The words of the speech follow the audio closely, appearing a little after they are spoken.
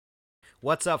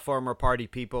What's up, former party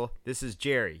people? This is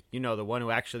Jerry, you know, the one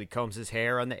who actually combs his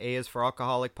hair on the A is for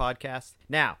Alcoholic podcast.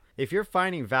 Now, if you're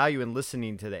finding value in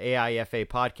listening to the AIFA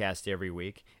podcast every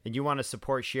week and you want to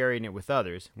support sharing it with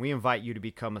others, we invite you to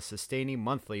become a sustaining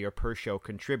monthly or per show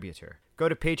contributor. Go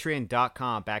to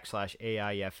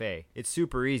patreon.com/AIFA. It's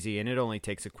super easy and it only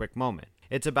takes a quick moment.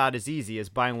 It's about as easy as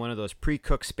buying one of those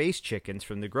pre-cooked space chickens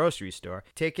from the grocery store,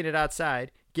 taking it outside,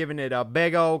 giving it a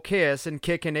big old kiss, and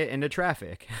kicking it into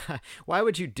traffic. Why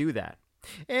would you do that?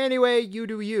 Anyway, you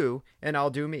do you, and I'll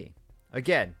do me.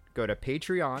 Again, go to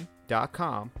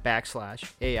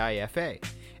patreon.com/AIFA.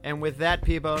 And with that,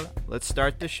 people, let's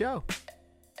start the show.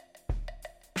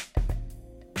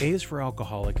 A is for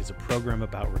Alcoholic is a program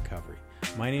about recovery.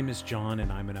 My name is John,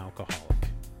 and I'm an alcoholic.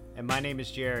 And my name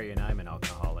is Jerry, and I'm an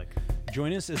alcoholic.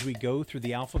 Join us as we go through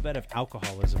the alphabet of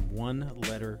alcoholism, one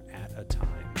letter at a time.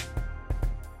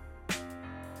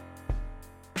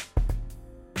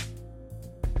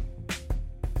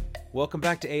 Welcome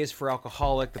back to A is for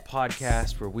Alcoholic, the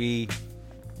podcast where we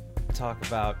talk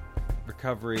about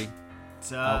recovery,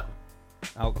 What's up?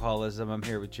 Alcoholism. I'm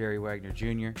here with Jerry Wagner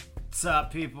Jr. What's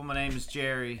up, people? My name is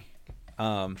Jerry.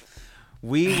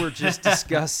 We were just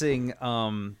discussing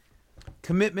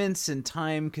commitments and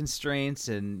time constraints,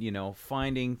 and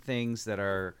finding things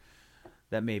that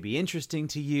may be interesting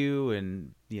to you,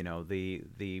 and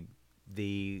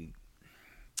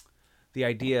the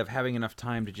idea of having enough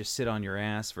time to just sit on your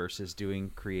ass versus doing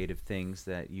creative things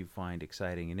that you find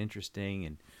exciting and interesting.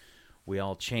 And we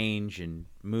all change and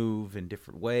move in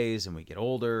different ways, and we get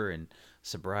older, and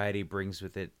sobriety brings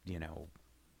with it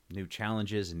new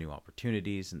challenges and new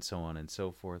opportunities and so on and so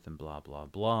forth, and blah blah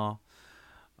blah.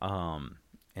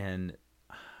 And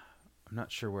I'm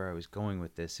not sure where I was going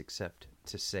with this, except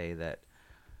to say that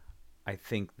I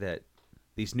think that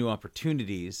these new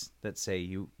opportunities that say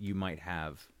you might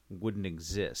have wouldn't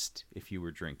exist if you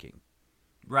were drinking.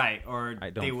 Right, or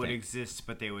they would think. exist,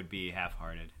 but they would be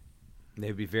half-hearted.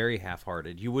 They'd be very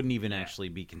half-hearted. You wouldn't even actually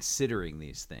be considering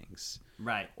these things.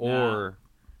 Right. Or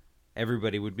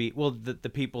everybody would be... Well, the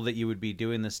people that you would be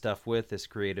doing this stuff with, this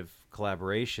creative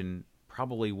collaboration,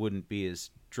 probably wouldn't be as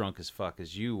drunk as fuck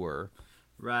as you were.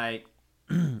 Right.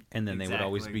 And then they would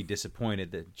always be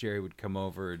disappointed that Jerry would come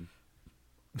over and...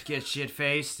 get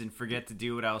shit-faced and forget to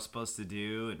do what I was supposed to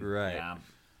do. And, right. Yeah.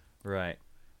 Right.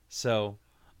 So,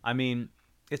 I mean,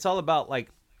 it's all about,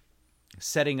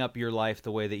 setting up your life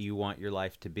the way that you want your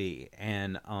life to be.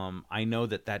 And I know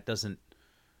that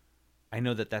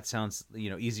sounds,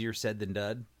 easier said than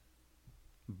done.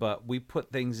 But we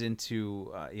put things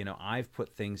into, I've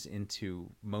put things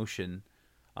into motion,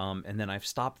 and then I've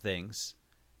stopped things.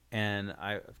 And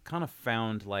I've kind of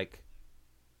found,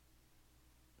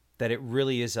 that it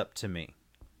really is up to me.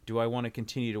 Do I want to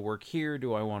continue to work here?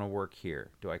 Do I want to work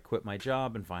here? Do I quit my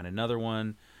job and find another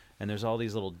one? And there's all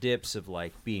these little dips of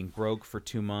being broke for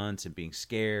 2 months and being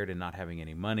scared and not having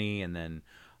any money. And then,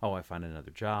 I find another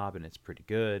job and it's pretty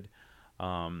good.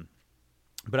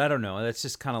 But I don't know. That's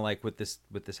just kind of like with this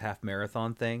half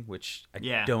marathon thing, which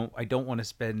I don't want to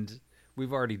spend.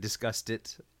 We've already discussed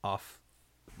it off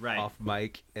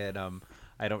mic. And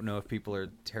I don't know if people are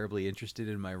terribly interested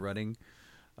in my running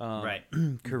career.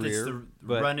 It's the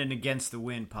Running Against the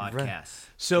Wind podcast.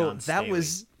 So that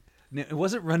was, it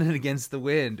wasn't Running Against the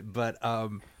Wind, but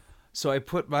so I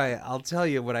put I'll tell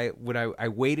you what I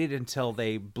waited until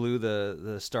they blew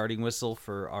the starting whistle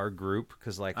for our group,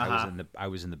 because I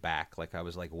was in the back, I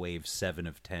was wave 7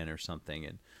 of 10 or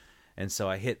something, and so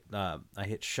I hit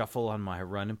shuffle on my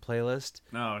running playlist.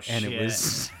 Oh shit! And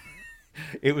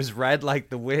it was Ride Like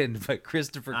the Wind, but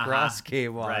Christopher Cross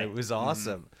came on. Right. It was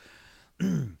awesome.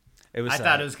 I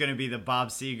thought it was going to be the Bob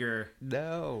Seger.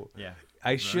 No. Yeah.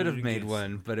 I should have made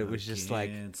one, but it was just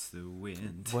Against the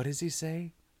Wind. What does he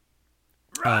say?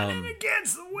 Running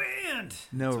against the wind.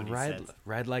 No,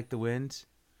 ride like the wind.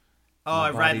 Oh, I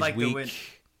ride like the wind.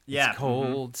 Yeah. It's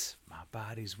cold. Mm-hmm. My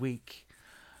body's weak.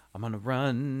 I'm on a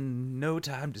run. No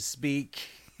time to speak.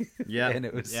 Yeah. And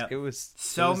it was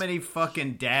many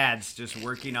fucking dads just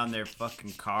working on their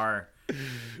fucking car.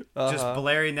 Just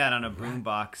blaring that on a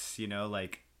boombox,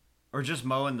 or just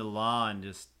mowing the lawn,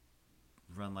 just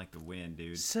run like the wind,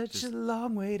 dude. Such a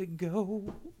long way to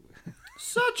go.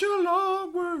 Such a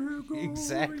long way to go.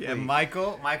 Exactly. And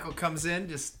Michael comes in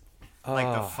just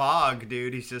like the fog,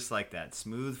 dude. He's just like that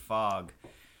smooth fog.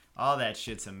 All that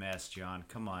shit's a mess, John.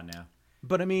 Come on now.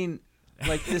 But I mean,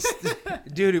 this,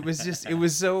 dude, it was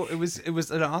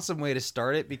an awesome way to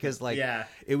start it, because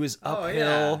it was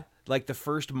uphill. The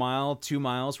first mile, 2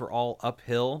 miles were all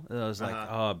uphill. And I was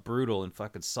brutal and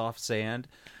fucking soft sand.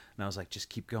 And I was like, just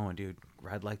keep going, dude.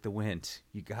 Ride like the wind.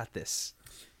 You got this.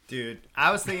 Dude,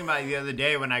 I was thinking about it the other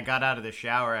day when I got out of the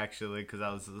shower, actually, because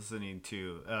I was listening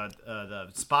to the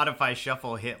Spotify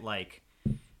Shuffle hit, like,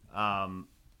 I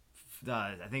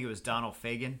think it was Donald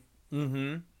Fagen.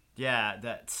 Mm-hmm. Yeah,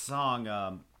 that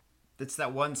song, it's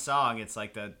that one song. It's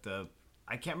like the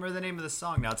I can't remember the name of the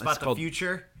song now. It's about the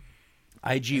future.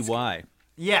 IGY.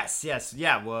 Yes,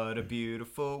 yeah. What a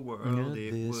beautiful world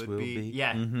it would be.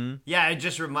 Yeah, yeah. I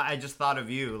just thought of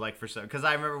you, like, for some, because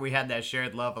I remember we had that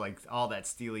shared love, like all that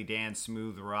Steely Dan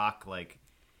smooth rock. Like,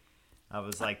 I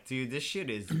was like, dude, this shit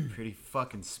is pretty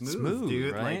fucking smooth,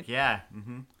 dude. Right? Like, yeah.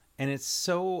 Mm-hmm. And it's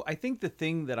so. I think the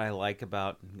thing that I like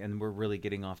about, and we're really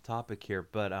getting off topic here,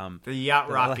 but The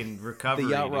yacht rock in recovery. the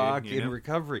yacht rock dude, you in know?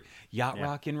 recovery,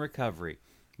 rock in recovery.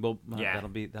 Well, Yeah.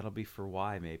 that'll be for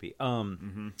why maybe.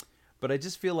 But I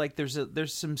just feel like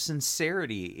there's some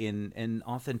sincerity and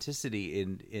authenticity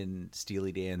in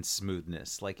Steely Dan's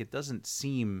smoothness. Like, it doesn't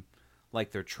seem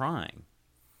like they're trying.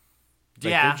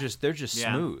 Like, Yeah. they're just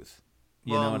Yeah. smooth.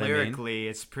 You Well, know what lyrically,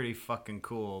 it's pretty fucking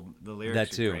cool. The lyrics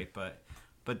That too. are great, but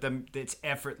it's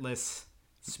effortless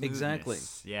smoothness. Exactly.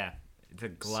 Yeah, it's a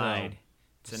glide.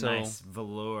 It's a so- nice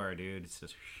velour, dude. It's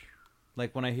just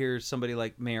Like, when I hear somebody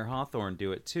like Mayer Hawthorne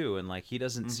do it too, and like he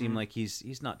doesn't seem like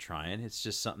he's not trying. It's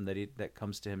just something that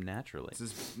comes to him naturally. it's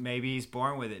just, maybe he's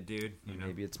born with it, dude. You know,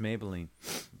 Maybe it's Maybelline.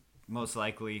 most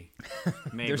likely.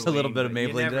 Maybelline, There's a little bit of but you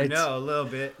Maybelline. never Did I- know. A little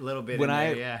bit. When in I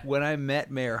there, yeah. when I met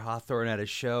Mayer Hawthorne at a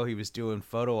show, he was doing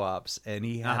photo ops, and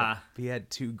he had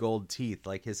two gold teeth.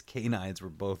 Like, his canines were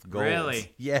both gold.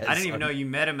 Really? Yes. I didn't even know you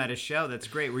met him at a show. That's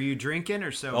great. Were you drinking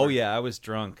or sober? Oh yeah, I was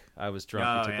drunk. Oh, We took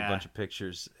yeah. a bunch of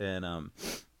pictures, and I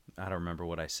don't remember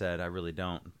what I said. I really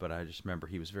don't, but I just remember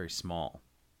he was very small.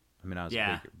 I mean, I was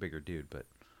Yeah. a bigger dude, but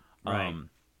Right.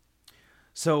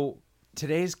 So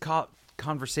today's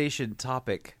conversation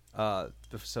topic,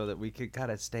 so that we could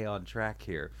kind of stay on track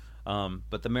here.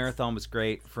 But the marathon was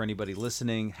great for anybody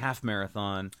listening. Half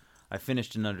marathon. I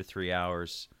finished in under 3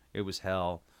 hours. It was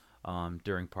hell.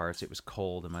 During parts, it was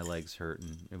cold and my legs hurt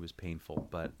and it was painful.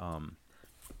 But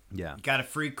yeah, Got a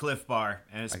free Cliff Bar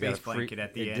and a I got space a free- blanket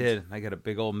at the it end. did. I got a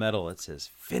big old medal that says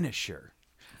finisher.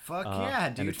 Fuck yeah,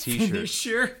 dude. and a t-shirt.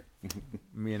 Finisher.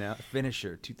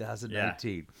 Finisher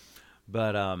 2019.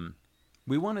 But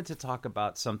we wanted to talk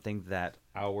about something that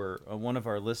our one of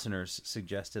our listeners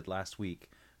suggested last week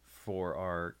for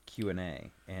our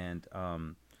Q&A, and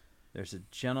there's a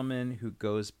gentleman who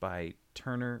goes by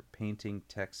Turner Painting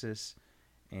Texas,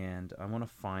 and I want to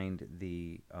find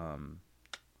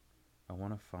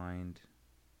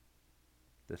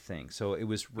the thing. So it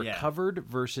was recovered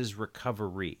versus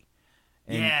recovery.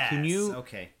 And Yes.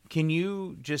 can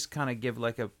you just kind of give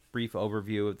like a brief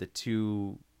overview of the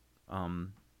two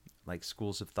like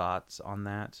schools of thoughts on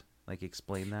that? Like,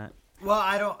 explain that?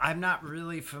 Well, I'm not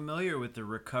really familiar with the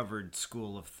recovered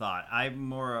school of thought. I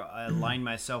align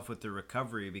myself with the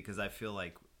recovery because I feel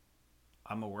like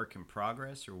I'm a work in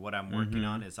progress, or what I'm working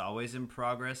on is always in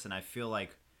progress. And I feel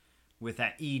like with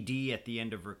that ED at the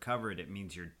end of recovered, it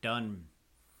means you're done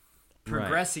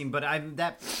progressing. But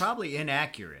that's probably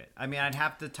inaccurate. I mean, I'd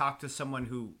have to talk to someone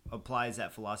who applies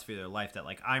that philosophy to their life, that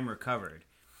like, I'm recovered.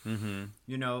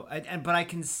 You know, but I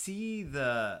can see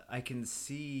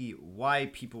why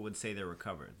people would say they're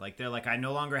recovered. Like, they're like, I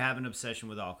no longer have an obsession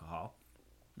with alcohol,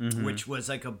 which was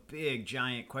like a big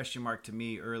giant question mark to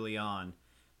me early on.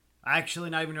 Actually,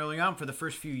 not even early on, for the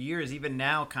first few years, even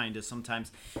now, kind of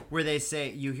sometimes, where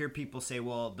you hear people say,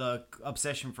 well, the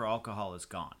obsession for alcohol is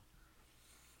gone.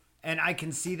 And I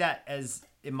can see that as,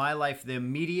 in my life, the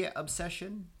immediate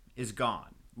obsession is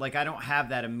gone. Like, I don't have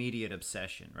that immediate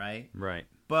obsession, right? Right.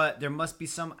 But there must be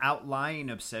some outlying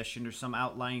obsession or some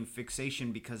outlying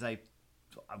fixation, because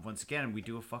once again, we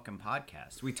do a fucking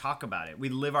podcast. We talk about it. We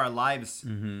live our lives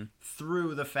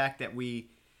through the fact that we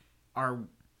are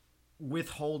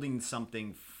withholding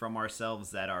something from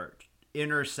ourselves that our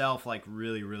inner self like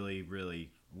really, really,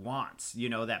 really wants. You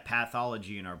know, that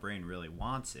pathology in our brain really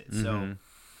wants it. So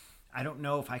I don't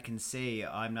know if I can say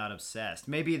I'm not obsessed.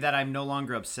 Maybe that I'm no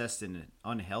longer obsessed in an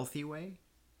unhealthy way.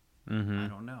 I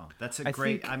don't know. That's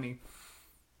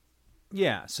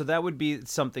Yeah, so that would be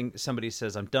something. Somebody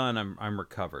says, I'm done, I'm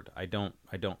recovered. I don't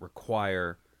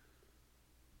require.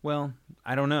 Well,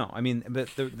 I don't know. I mean, but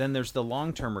then there's the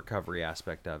long-term recovery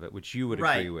aspect of it, which you would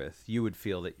agree with. You would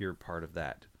feel that you're part of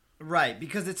that. Right,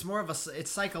 because it's more of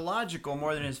it's psychological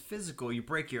more than it's physical. You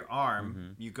break your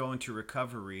arm, you go into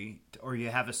recovery, or you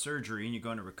have a surgery and you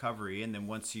go into recovery, and then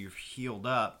once you've healed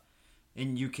up,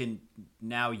 and you can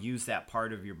now use that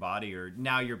part of your body, or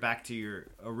now you're back to your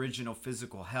original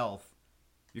physical health,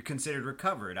 you're considered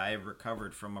recovered. I have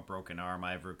recovered from a broken arm.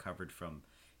 I have recovered from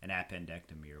an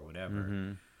appendectomy or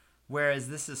whatever. Whereas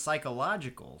this is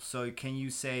psychological. So can you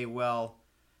say, well,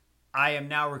 I am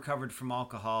now recovered from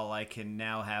alcohol. I can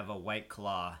now have a White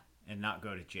Claw and not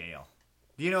go to jail.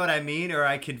 Do you know what I mean? Or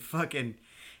I could fucking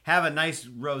have a nice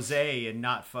rosé and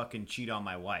not fucking cheat on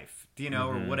my wife. Do you know?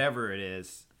 Or whatever it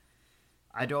is.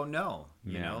 I don't know.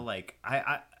 You know, like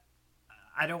I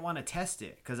don't want to test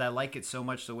it because I like it so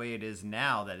much the way it is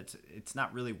now that it's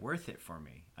not really worth it for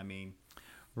me. I mean,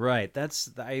 right. That's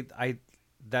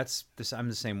this. I'm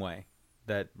the same way.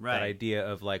 That idea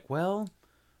of like, well,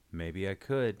 maybe I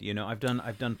could. You know, I've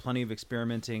done plenty of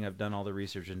experimenting. I've done all the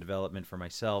research and development for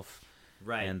myself.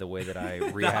 Right. And the way that I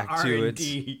react to it,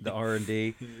 the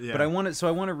R&D. Yeah. But I want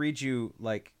to read you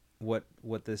like what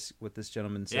this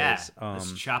gentleman says. Yeah,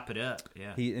 let's chop it up.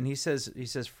 Yeah. He says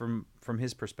from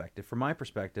his perspective, from my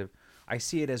perspective, I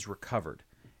see it as recovered.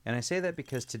 And I say that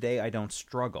because today I don't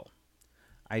struggle.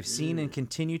 I've seen and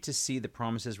continue to see the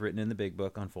promises written in the big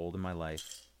book unfold in my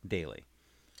life daily.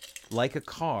 Like a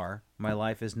car, my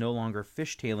life is no longer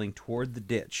fishtailing toward the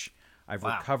ditch. I've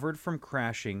recovered from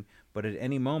crashing, but at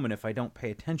any moment, if I don't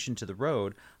pay attention to the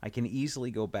road, I can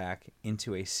easily go back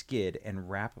into a skid and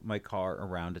wrap my car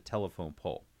around a telephone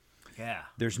pole. Yeah.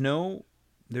 There's no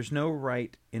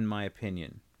right in my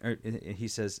opinion. He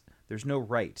says, there's no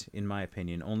right in my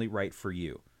opinion, only right for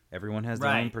you. Everyone has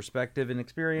their own perspective and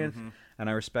experience, and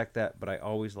I respect that, but I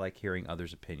always like hearing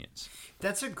others' opinions.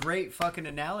 That's a great fucking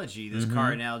analogy, this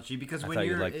car analogy, because when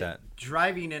you're like that.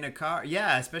 driving in a car,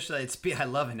 yeah, especially I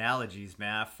love analogies,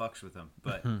 man. I fucks with them,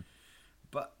 but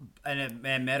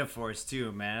and metaphors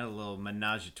too, man. A little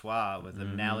menage a trois with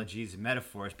analogies and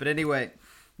metaphors. But anyway,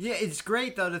 yeah, it's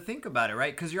great though to think about it,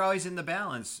 right? Because you're always in the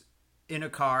balance in a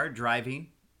car driving.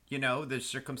 You know, there's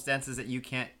circumstances that you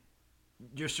can't.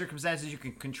 Your circumstances you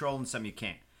can control and some you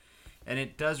can't. And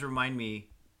it does remind me,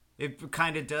 it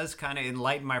kind of does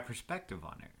enlighten my perspective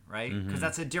on it, right? Because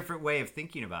that's a different way of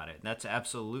thinking about it. That's an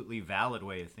absolutely valid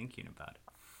way of thinking about it.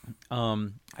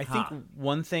 I think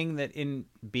one thing that in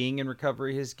being in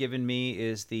recovery has given me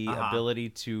is the ability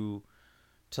to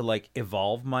like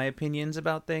evolve my opinions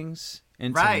about things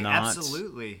and to not,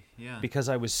 absolutely, yeah. Because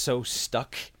I was so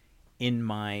stuck in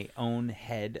my own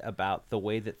head about the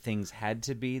way that things had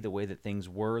to be, the way that things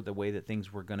were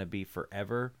going to be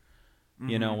forever.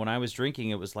 You know, when I was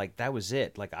drinking, it was like, that was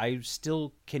it. Like, I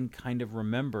still can kind of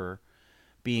remember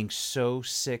being so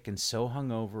sick and so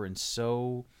hungover and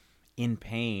so in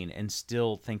pain and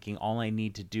still thinking all I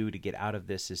need to do to get out of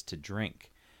this is to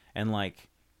drink. And like,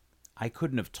 I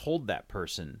couldn't have told that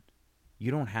person,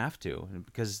 you don't have to,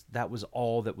 because that was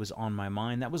all that was on my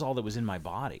mind. That was all that was in my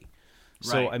body.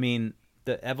 So, I mean,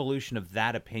 the evolution of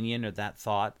that opinion or that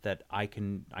thought that I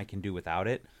can do without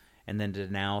it, and then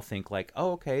to now think like,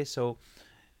 oh, okay, so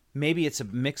maybe it's a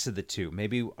mix of the two.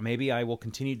 Maybe I will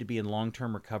continue to be in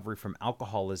long-term recovery from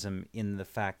alcoholism in the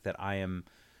fact that I am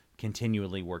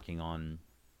continually working on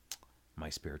my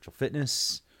spiritual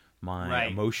fitness, my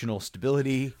emotional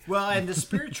stability. Well, and the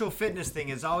spiritual fitness thing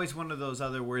is always one of those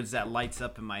other words that lights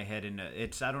up in my head, and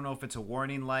I don't know if it's a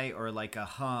warning light or like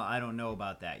I don't know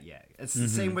about that yet. It's the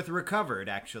same with recovered,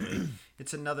 actually.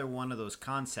 It's another one of those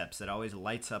concepts that always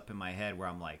lights up in my head where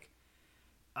I'm like,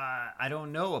 I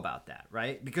don't know about that,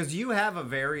 right? Because you have a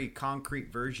very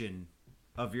concrete version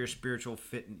of your spiritual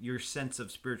your sense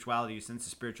of spirituality, your sense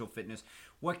of spiritual fitness.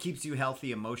 What keeps you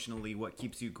healthy emotionally? What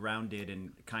keeps you grounded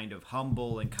and kind of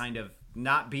humble and kind of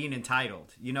not being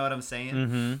entitled? You know what I'm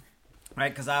saying? Right?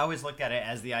 Because I always look at it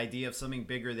as the idea of something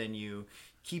bigger than you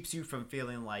keeps you from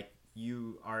feeling like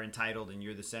you are entitled and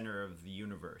you're the center of the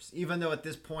universe. Even though at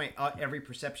this point, every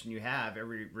perception you have,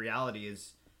 every reality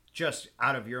is just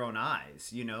out of your own eyes,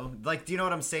 you know? Like, do you know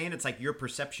what I'm saying? It's like your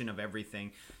perception of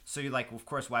everything. So you're like, well, of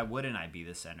course, why wouldn't I be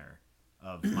the center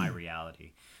of my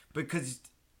reality? Because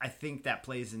I think that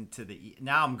plays into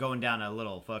now I'm going down a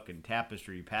little fucking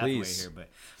tapestry pathway here,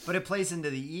 but it plays into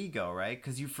the ego, right?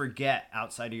 Because you forget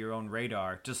outside of your own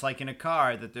radar, just like in a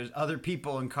car, that there's other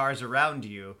people in cars around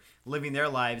you living their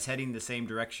lives heading the same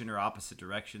direction or opposite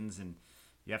directions, and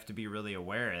you have to be really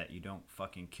aware that you don't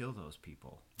fucking kill those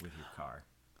people with your car.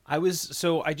 I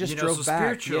just drove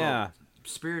back.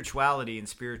 Spirituality and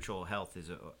spiritual health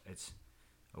it's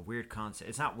a weird concept.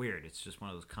 It's not weird. It's just one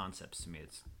of those concepts to me.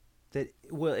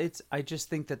 I just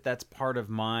think that that's part of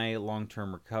my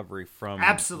long-term recovery from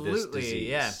absolutely this disease,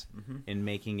 yeah, and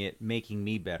making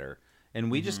me better.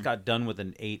 And we just got done with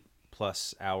an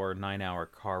 8+ hour, 9-hour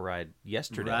car ride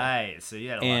yesterday. Right. So you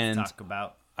had a lot to talk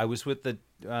about. I was with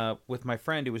my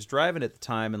friend who was driving at the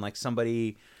time, and like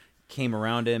somebody came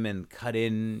around him and cut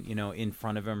in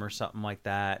front of him or something like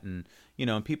that, and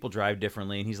and people drive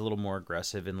differently, and he's a little more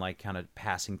aggressive and like kind of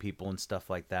passing people and stuff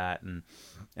like that. And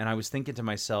I was thinking to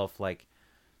myself, like,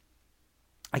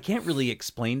 I can't really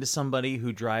explain to somebody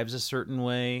who drives a certain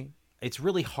way. It's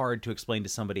really hard to explain to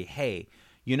somebody, hey,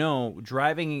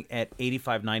 driving at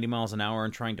 85, 90 miles an hour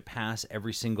and trying to pass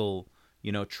every single,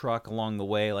 truck along the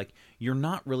way, like, you're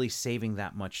not really saving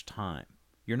that much time.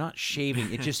 You're not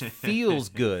shaving. It just feels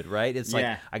good, right? It's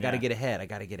like, I got to get ahead. I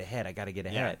got to get ahead. I got to get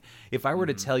ahead. Yeah. If I were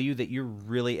to tell you that you're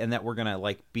really, and that we're going to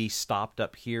like be stopped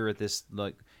up here at this,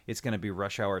 like, it's going to be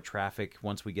rush hour traffic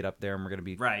once we get up there, and we're going to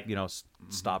be,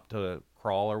 stopped to a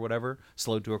crawl or whatever,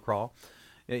 slowed to a crawl,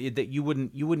 that you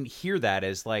wouldn't hear that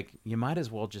as like, you might as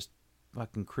well just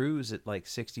fucking cruise at like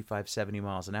 65, 70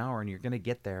 miles an hour, and you're going to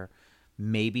get there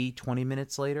maybe 20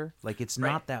 minutes later. Like, it's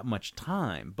not that much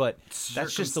time, but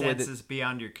that's just the way that circumstances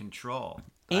beyond your control.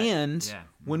 And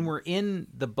when we're in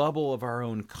the bubble of our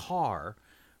own car,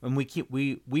 and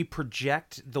we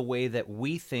project the way that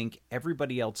we think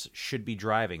everybody else should be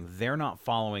driving. They're not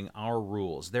following our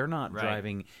rules. They're not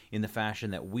driving in the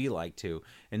fashion that we like to.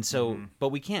 And so, but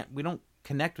we don't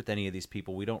connect with any of these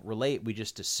people. We don't relate. We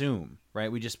just assume,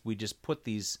 right? We just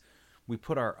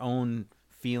put our own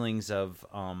feelings of,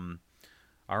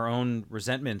 our own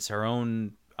resentments, our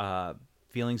own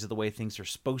feelings of the way things are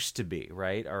supposed to be,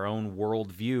 right? Our own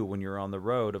worldview when you're on the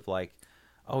road of like,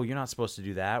 oh, you're not supposed to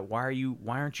do that. Why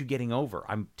aren't you getting over?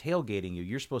 I'm tailgating you.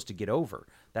 You're supposed to get over.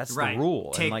 That's the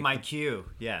rule. Take my cue.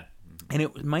 Yeah. And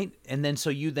it might, and then so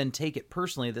you then take it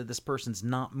personally that this person's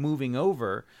not moving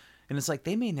over, and it's like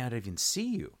they may not even see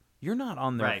you. You're not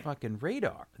on their fucking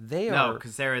radar. They are. No,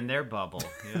 because they're in their bubble.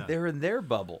 Yeah. They're in their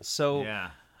bubble. So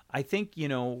I think,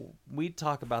 we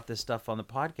talk about this stuff on the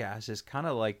podcast is kind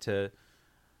of like to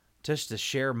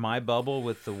share my bubble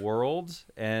with the world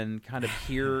and kind of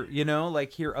hear,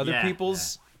 hear other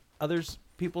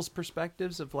people's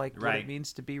perspectives of like what it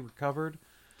means to be recovered.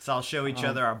 So I'll show each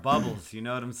other our bubbles. You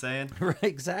know what I'm saying? Right,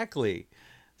 exactly.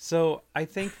 So I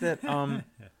think that,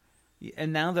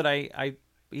 and now that I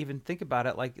even think about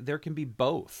it, like there can be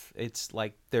both. It's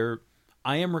like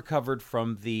I am recovered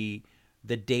from the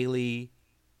daily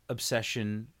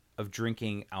obsession of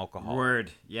drinking alcohol. Word.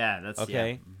 Yeah, that's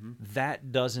okay. Yeah.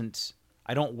 That doesn't,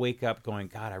 I don't wake up going,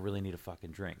 God, I really need a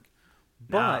fucking drink.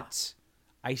 But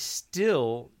I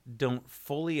still don't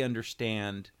fully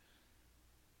understand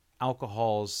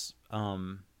alcohol's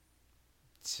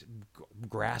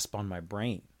grasp on my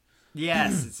brain.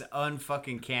 Yes, it's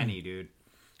unfucking canny, dude.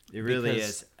 It really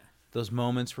is. Those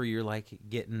moments where you're like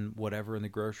getting whatever in the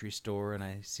grocery store and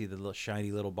I see the little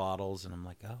shiny little bottles and I'm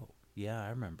like, oh, yeah, I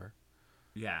remember.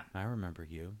 Yeah. I remember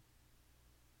you.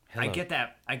 Hello. I get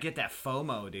that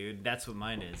FOMO, dude. That's what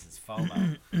mine is. It's FOMO.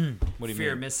 What do you mean?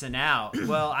 Fear of missing out.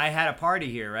 Well, I had a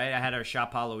party here, right? I had our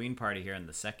shop Halloween party here on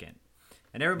the 2nd.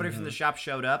 And everybody from the shop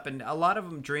showed up, and a lot of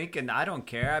them drink, and I don't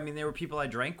care. I mean, they were people I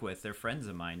drank with. They're friends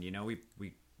of mine,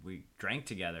 we drank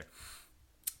together.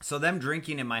 So them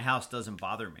drinking in my house doesn't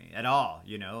bother me at all,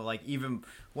 Like, even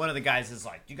one of the guys is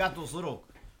like, you got those little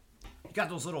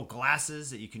glasses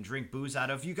that you can drink booze out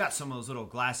of. You got some of those little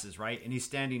glasses, right? And he's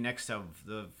standing next to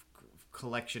the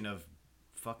collection of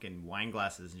fucking wine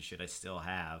glasses and shit I still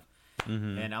have.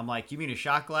 Mm-hmm. And I'm like, you mean a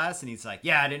shot glass? And he's like,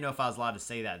 yeah, I didn't know if I was allowed to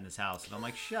say that in this house. And I'm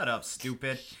like, shut up,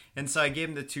 stupid. And so I gave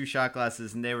him the 2 shot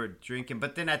glasses and they were drinking.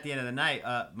 But then at the end of the night,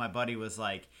 my buddy was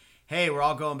like, hey, we're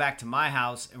all going back to my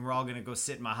house and we're all going to go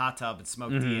sit in my hot tub and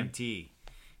smoke DMT.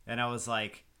 And I was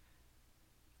like,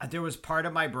 there was part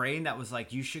of my brain that was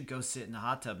like, you should go sit in the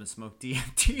hot tub and smoke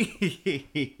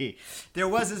DMT. There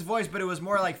was his voice, but it was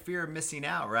more like fear of missing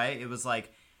out, right? It was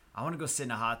like, I want to go sit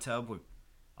in a hot tub with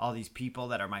all these people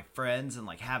that are my friends and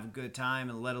like have a good time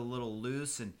and let a little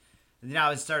loose. And then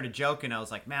I started joking. I was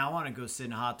like, man, I want to go sit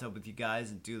in a hot tub with you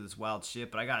guys and do this wild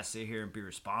shit, but I got to sit here and be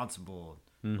responsible.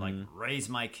 Like raise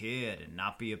my kid and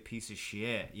not be a piece of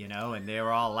shit, And they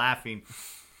were all laughing.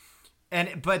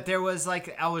 But there was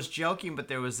like, I was joking, but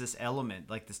there was this element,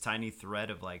 like this tiny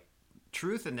thread of like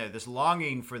truth in there, this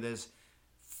longing for this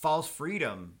false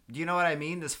freedom. Do you know what I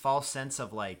mean? This false sense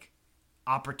of like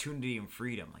opportunity and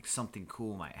freedom, like something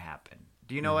cool might happen.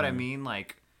 Do you know what I mean?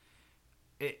 Like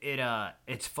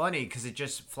it's funny because it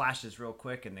just flashes real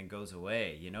quick and then goes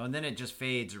away, and then it just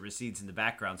fades or recedes in the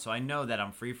background. So I know that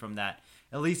I'm free from that,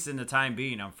 at least in the time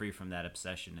being. I'm free from that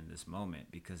obsession in this moment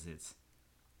because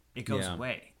it goes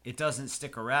away. It doesn't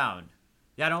stick around.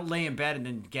 Yeah, I don't lay in bed and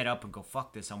then get up and go,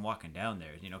 fuck this, I'm walking down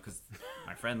there, because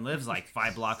my friend lives like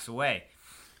 5 blocks away.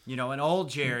 And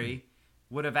old Jerry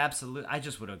would have I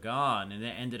just would have gone and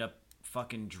then ended up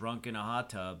fucking drunk in a hot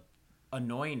tub,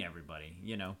 annoying everybody,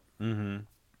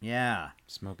 Yeah.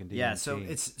 Smoking DMT. Yeah,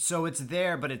 so it's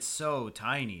there, but it's so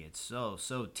tiny. It's so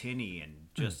tinny and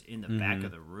just in the back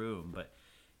of the room. But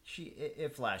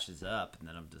it flashes up, and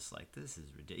then I'm just like, this is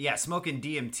ridiculous. Yeah, smoking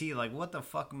DMT, like, what the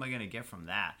fuck am I gonna get from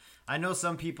that? I know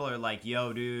some people are like,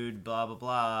 yo, dude, blah blah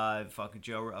blah, fuck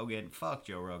Joe Rogan. Fuck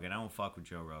Joe Rogan. I don't fuck with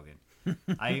Joe Rogan.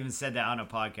 I even said that on a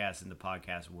podcast in the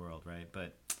podcast world, right?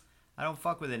 But I don't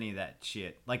fuck with any of that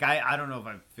shit. Like, I don't know if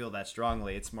I feel that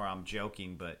strongly. It's more I'm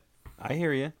joking, but I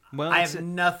hear you. Well, I have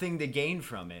nothing to gain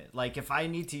from it. Like, if I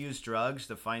need to use drugs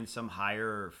to find some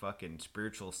higher fucking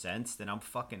spiritual sense, then I'm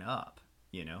fucking up,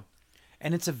 you know?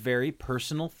 And it's a very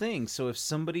personal thing. So if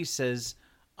somebody says,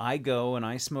 I go and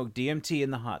I smoke DMT in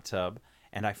the hot tub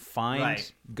and I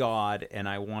find God and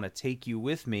I want to take you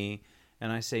with me,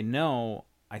 and I say, no,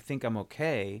 I think I'm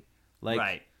okay,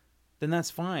 like, then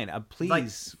that's fine. Please, like,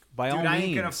 by all means. Dude, I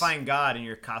ain't gonna find God in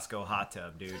your Costco hot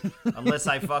tub, dude. Unless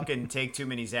I fucking take too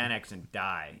many Xanax and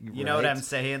die. You know what I'm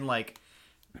saying? Like,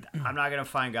 I'm not gonna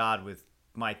find God with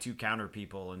my 2 counter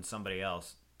people and somebody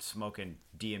else smoking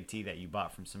DMT that you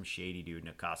bought from some shady dude in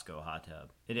a Costco hot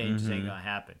tub. It ain't just ain't gonna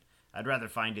happen. I'd rather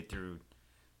find it through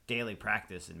daily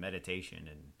practice and meditation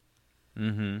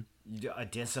and a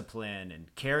discipline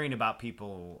and caring about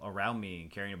people around me and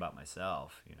caring about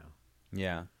myself, you know.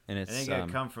 Yeah, and it ain't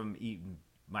gonna come from eating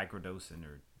microdosing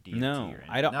or DMT. No, or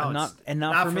I don't. No, not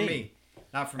for me.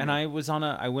 Not for me. And I was on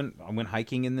I went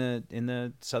hiking in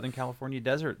the Southern California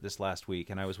desert this last week,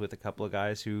 and I was with a couple of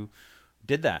guys who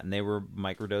did that, and they were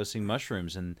microdosing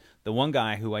mushrooms. And the one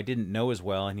guy who I didn't know as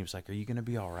well, and he was like, "Are you gonna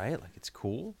be all right? Like, it's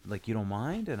cool. Like, you don't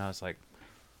mind?" And I was like,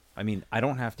 "I mean, I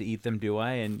don't have to eat them, do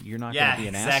I? And you're not gonna be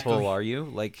an asshole, are you?"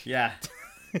 Like, yeah.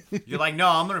 You're like, no,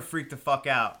 I'm gonna freak the fuck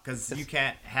out because you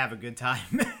can't have a good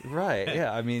time. Right?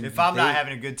 Yeah. I mean, if I'm not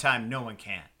having a good time, no one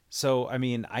can. So, I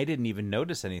mean, I didn't even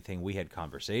notice anything. We had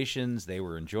conversations. They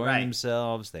were enjoying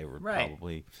themselves. They were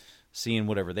probably seeing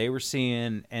whatever they were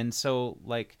seeing, and so,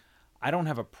 like, I don't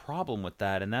have a problem with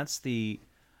that. And I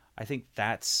think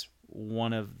that's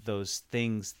one of those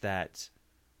things that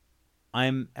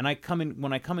when I come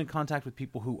in contact with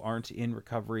people who aren't in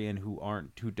recovery and who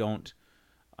don't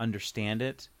understand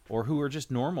it, or who are just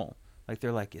normal, like,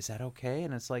 they're like, is that okay?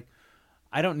 And it's like,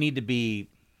 I don't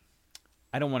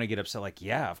want to get upset, like,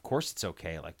 yeah, of course it's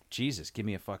okay, like, Jesus, give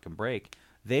me a fucking break.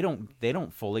 They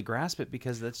don't fully grasp it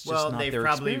because that's just not their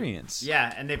experience.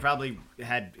 Yeah, and they probably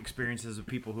had experiences with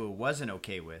people who it wasn't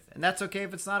okay with, and that's okay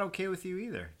if it's not okay with you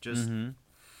either. Just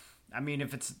I mean,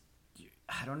 if it's,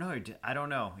 I don't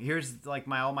know. Here's like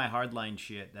all my hardline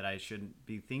shit that I shouldn't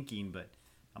be thinking, but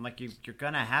I'm like, you're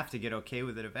gonna have to get okay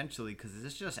with it eventually because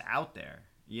it's just out there,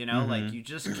 you know. Like, you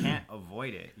just can't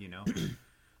avoid it, you know.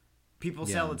 People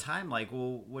say all the time, like,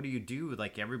 well, what do you do?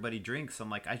 Like, everybody drinks. I'm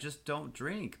like, I just don't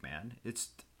drink, man.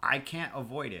 I can't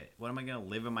avoid it. What, am I gonna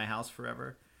live in my house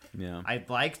forever? Yeah, I'd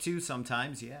like to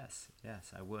sometimes. Yes,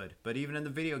 I would. But even in the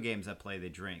video games I play, they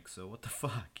drink. So what the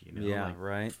fuck, you know? Yeah, like,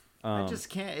 right. I just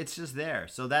can't. It's just there.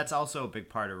 So that's also a big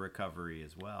part of recovery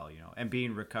as well, you know. And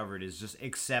being recovered is just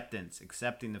accepting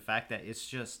the fact that it's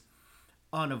just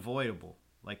unavoidable.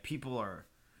 Like, people are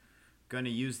going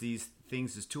to use these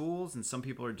things as tools, and some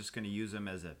people are just going to use them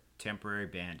as a temporary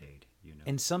Band-Aid, you know.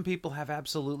 And some people have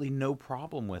absolutely no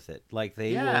problem with it. Like,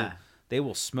 they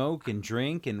will smoke and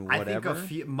drink and whatever. I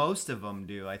think most of them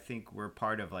do. I think we're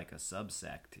part of, like, a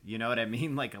subsect. You know what I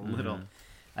mean? Like, a little.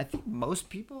 I think most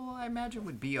people, I imagine,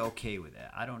 would be okay with it.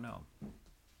 I don't know.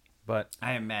 But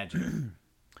I imagine.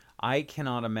 I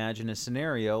cannot imagine a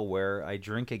scenario where I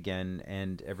drink again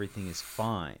and everything is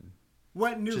fine.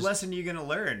 What new lesson are you going to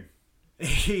learn?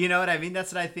 You know what I mean?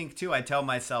 That's what I think too. I tell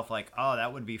myself, like, oh,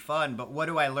 that would be fun, but what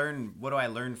do I learn? What do I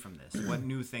learn from this? What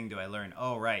new thing do I learn?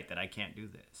 Oh, right, that I can't do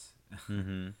this.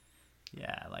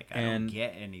 Yeah, like, I don't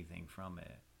get anything from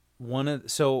it.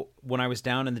 So when I was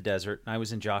down in the desert, I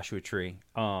was in Joshua Tree,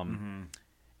 and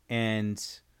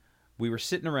we were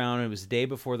sitting around. It was the day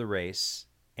before the race,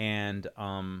 and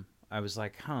I was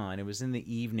like, and it was in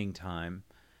the evening time,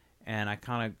 and I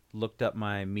kind of looked up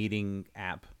my meeting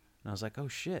app. And I was like, oh,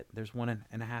 shit, there's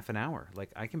 1.5 an hour. Like,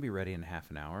 I can be ready in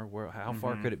half an hour. How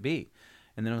far could it be?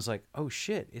 And then I was like, oh,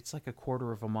 shit, it's like a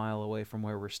quarter of a mile away from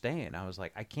where we're staying. I was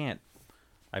like, I can't.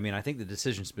 I mean, I think the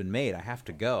decision's been made. I have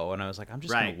to go. And I was like, I'm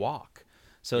just going to walk.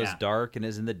 So it's dark and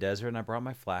it's in the desert. And I brought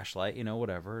my flashlight, you know,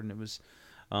 whatever. And it was,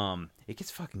 it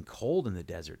gets fucking cold in the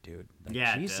desert, dude.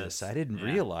 Like, Jesus, I didn't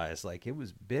realize. Like, it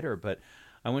was bitter. But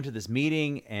I went to this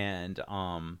meeting and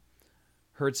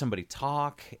heard somebody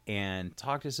talk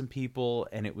to some people,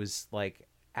 and it was like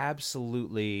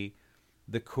absolutely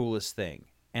the coolest thing.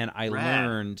 And I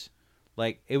learned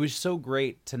Like, it was so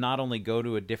great to not only go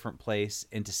to a different place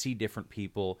and to see different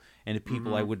people, and to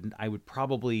people I would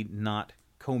probably not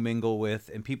commingle with,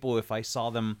 and people, if I saw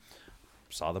them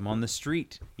on the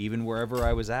street, even wherever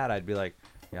I was at, I'd be like,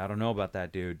 yeah, I don't know about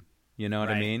that dude. You know what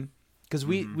I mean? Because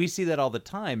we see that all the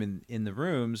time in the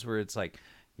rooms where it's like,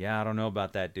 yeah, I don't know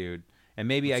about that dude. And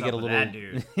maybe What's I get a up with little that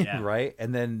dude? Yeah. right,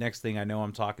 and then next thing I know,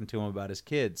 I'm talking to him about his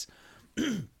kids.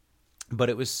 But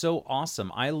it was so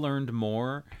awesome. I learned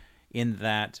more in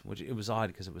that, which it was odd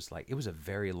because it was a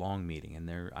very long meeting,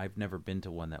 and I've never been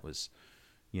to one that was,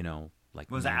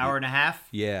 like, Was it an hour and a half?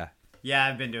 Yeah. Yeah,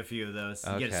 I've been to a few of those.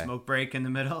 You get a Okay. smoke break in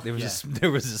the middle. There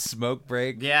was a smoke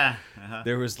break. Yeah.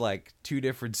 There was like 2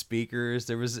 different speakers.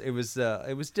 It was different. Oh,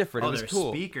 It was there's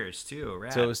cool. speakers too.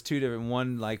 Right. So it was 2 different.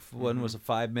 One was a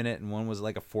 5-minute, and one was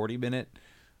like a 40-minute.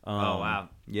 Oh, wow.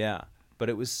 Yeah, but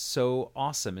it was so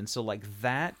awesome, and so like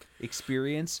that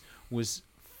experience was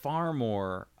far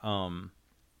more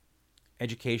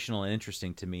educational and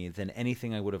interesting to me than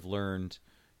anything I would have learned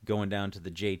going down to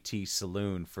the JT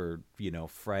Saloon for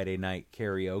Friday night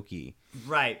karaoke.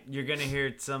 Right. You're gonna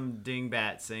hear some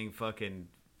dingbat saying fucking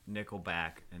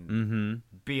Nickelback and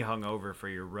be hungover for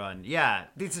your run. Yeah,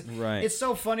 Right. It's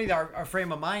so funny that our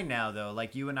frame of mind now, though.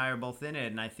 Like, you and I are both in it,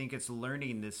 and I think it's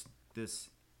learning this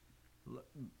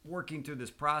working through this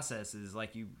process is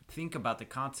like you think about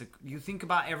you think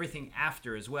about everything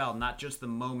after as well, not just the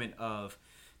moment of,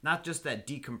 not just that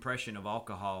decompression of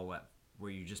alcohol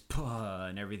where you just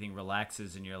and everything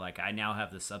relaxes and you're like, I now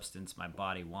have the substance my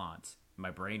body wants,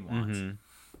 my brain wants.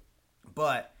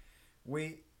 But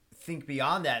we think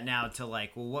beyond that now to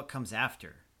like, well, what comes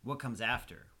after? What comes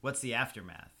after? What's the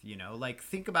aftermath? Like,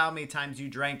 think about how many times you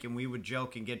drank and we would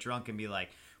joke and get drunk and be like,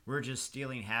 we're just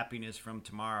stealing happiness from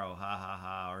tomorrow, ha ha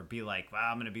ha, or be like, wow,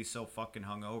 I'm gonna be so fucking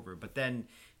hungover. But then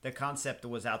the concept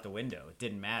was out the window. It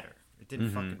didn't matter. It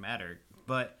didn't fucking matter.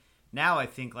 But now I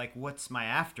think, like, what's my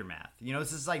aftermath?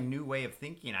 This is like new way of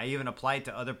thinking. I even apply it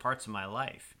to other parts of my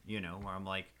life, where I'm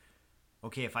like,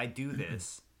 okay, if I do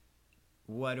this,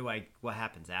 what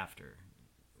happens after?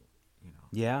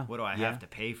 Yeah. What do I have to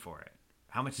pay for it?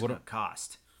 How much does it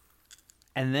cost?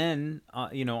 And then,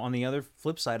 on the other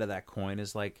flip side of that coin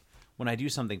is like, when I do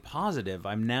something positive,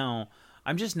 I'm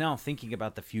just now thinking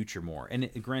about the future more. And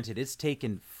granted, it's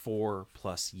taken 4+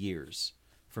 years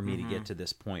for me to get to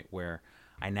this point where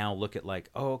I now look at like,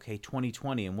 oh, okay,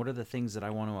 2020, and what are the things that I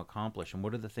want to accomplish, and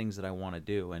what are the things that I want to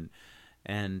do,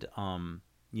 and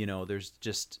there's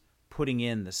just putting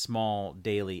in the small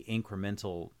daily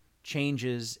incremental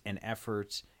changes and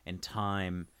effort and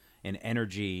time and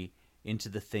energy into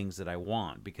the things that I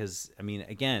want, because I mean,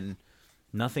 again,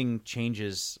 nothing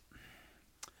changes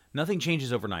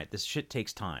overnight. This shit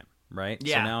takes time, right?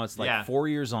 Yeah. So now it's like 4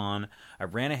 years on. I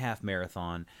ran a half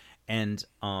marathon, and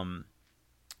I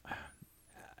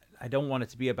don't want it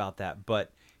to be about that,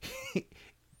 but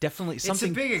definitely something.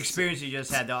 It's a big experience you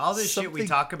just had, though. All this shit we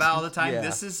talk about all the time. Yeah.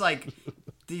 This is like,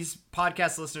 these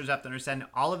podcast listeners have to understand,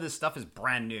 all of this stuff is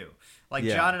brand new. Like,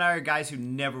 Yeah. John and I are guys who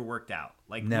never worked out.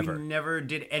 Like, Never. we never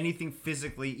did anything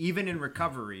physically. Even in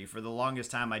recovery, for the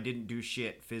longest time, I didn't do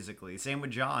shit physically. Same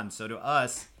with John. So to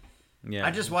us, Yeah.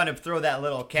 I just want to throw that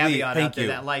little caveat thank out there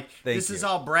you. that, like, this is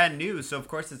all brand new. So, of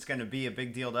course, it's going to be a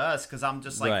big deal to us, because I'm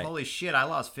just like, Right. holy shit, I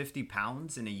lost 50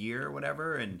 pounds in a year or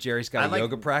whatever. And Jerry's got I a like-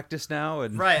 yoga practice now,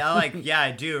 and Right, yeah,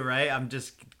 I do, right? I'm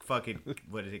just fucking,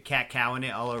 what is it, cat-cowing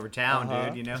it all over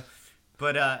town, dude,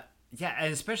 But, yeah,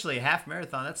 and especially a half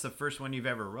marathon, that's the first one you've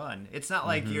ever run. It's not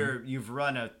like you've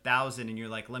run 1,000 and you're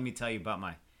like, let me tell you about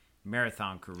my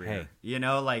marathon career. Hey.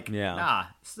 Nah,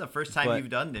 this is the first time But- you've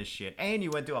done this shit. And you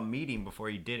went to a meeting before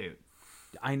you did it.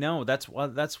 I know that's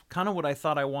kind of what I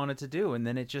thought I wanted to do, and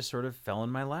then it just sort of fell in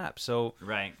my lap. So,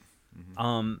 Right.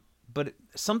 but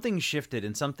something shifted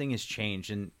and something has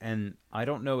changed, and I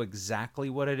don't know exactly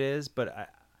what it is, but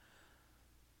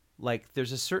like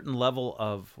there's a certain level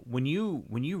of when you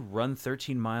run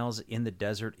 13 miles in the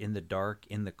desert, in the dark,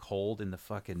 in the cold, in the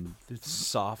fucking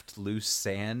soft loose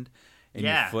sand, and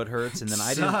your foot hurts, and then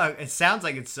I didn't. It sounds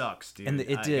like it sucks, dude. And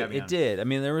it did. I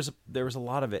mean, there was a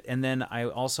lot of it, and then I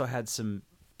also had some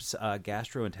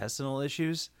gastrointestinal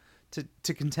issues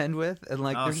to contend with, and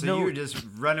like there's so no. you were just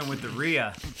running with the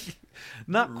Rhea.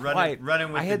 Not quite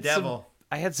running with the devil.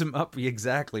 I had some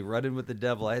running with the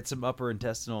devil. I had some upper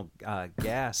intestinal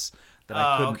gas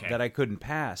that I couldn't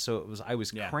pass. So I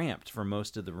was cramped for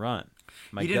most of the run.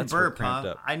 My You didn't guts were burp, cramped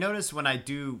huh? up. I notice when I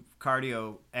do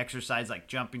cardio exercise like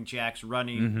jumping jacks,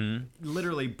 running,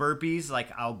 literally burpees,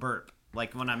 like I'll burp.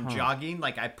 Like when I'm jogging,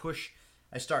 like I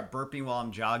start burping while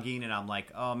I'm jogging, and I'm like,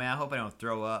 oh man, I hope I don't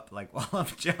throw up like while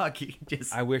I'm jogging.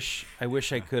 I wish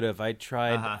I could have. I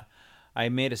tried. I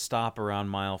made a stop around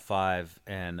mile 5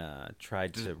 and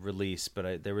tried to release,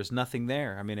 but there was nothing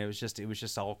there. I mean, it was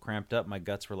just all cramped up. My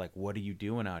guts were like, "What are you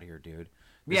doing out here, dude?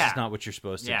 This is not what you're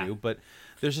supposed to do." But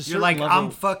there's a certain You're like, level...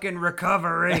 I'm fucking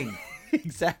recovering.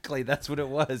 Exactly, that's what it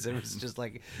was. It was just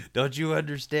like, don't you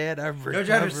understand? I'm recovering. Don't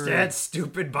you understand,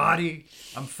 stupid body?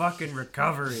 I'm fucking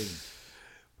recovering.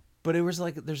 But it was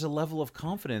like, there's a level of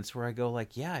confidence where I go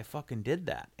like, yeah, I fucking did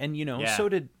that. And so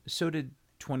did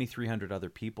 2,300 other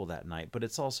people that night. But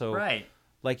it's also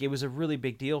like, it was a really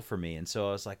big deal for me. And so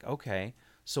I was like, okay,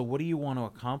 so what do you want to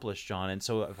accomplish, John? And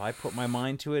so if I put my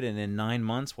mind to it, and in 9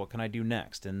 months, what can I do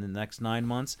next? In the next 9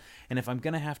 months, and if I'm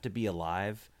gonna have to be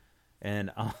alive,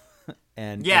 and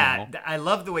I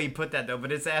love the way you put that though,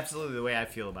 but it's absolutely the way I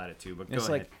feel about it too. But go ahead.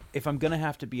 Like, if I'm gonna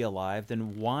have to be alive,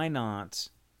 then why not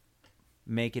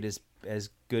make it as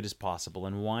good as possible,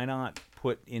 and why not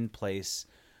put in place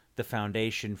the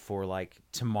foundation for like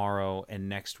tomorrow and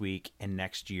next week and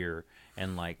next year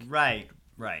and like right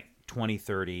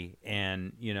 2030,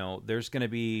 and there's going to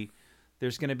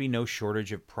be no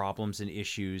shortage of problems and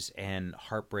issues and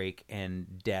heartbreak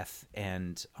and death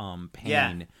and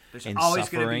pain. There's and always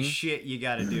suffering. Gonna be shit you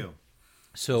got to do.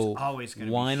 So always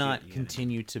gonna why be not shit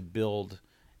continue to build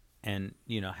and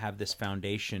have this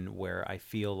foundation where I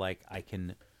feel like I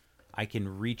can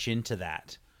reach into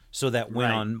that, so that when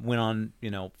on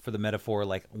for the metaphor,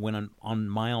 like when on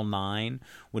mile 9,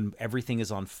 when everything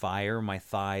is on fire, my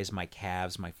thighs, my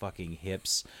calves, my fucking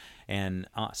hips, and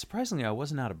surprisingly I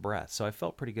wasn't out of breath, so I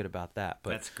felt pretty good about that.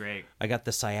 But that's great. I got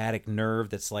the sciatic nerve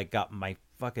that's like got my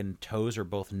fucking toes are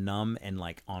both numb and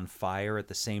like on fire at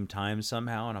the same time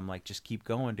somehow, and I'm like, just keep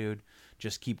going, dude.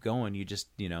 Just keep going. You just,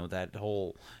 that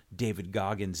whole David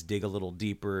Goggins, dig a little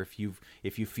deeper. If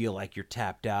you feel like you're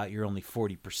tapped out, you're only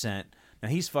 40%. Now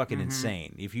he's fucking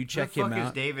insane. If you check him out, who the fuck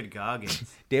is David Goggins?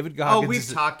 David Goggins. Oh, we've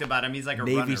talked about him. He's like a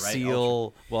Navy runner, right?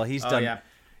 SEAL. Well, he's done. Yeah.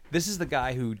 This is the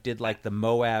guy who did like the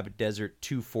Moab Desert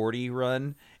 240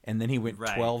 run, and then he went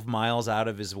 12 miles out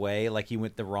of his way. Like he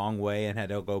went the wrong way and had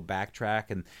to go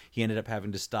backtrack, and he ended up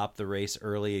having to stop the race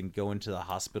early and go into the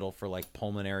hospital for like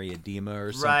pulmonary edema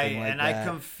or something like that. Right, and I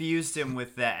confused him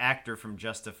with that actor from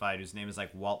Justified whose name is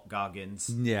like Walt Goggins.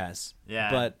 Yes.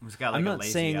 Yeah, but who's got like I'm a not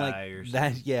lazy saying eye like or something.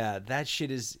 that. Yeah, that shit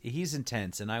he's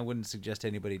intense, and I wouldn't suggest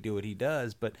anybody do what he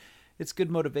does, but it's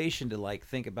good motivation to like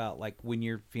think about like when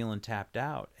you're feeling tapped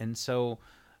out. And so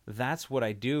that's what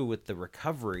I do with the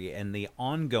recovery and the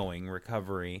ongoing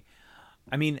recovery.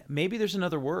 I mean, maybe there's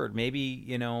another word. Maybe,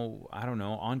 I don't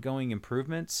know, ongoing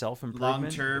improvement,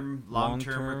 self-improvement.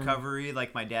 Long-term recovery,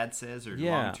 like my dad says, or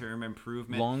long-term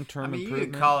improvement. Long-term improvement. You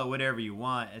can call it whatever you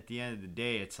want. At the end of the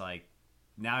day, it's like,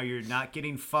 now you're not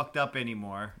getting fucked up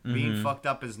anymore. Mm-hmm. Being fucked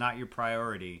up is not your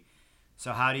priority.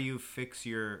 So how do you fix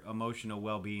your emotional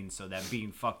well-being so that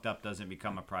being fucked up doesn't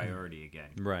become a priority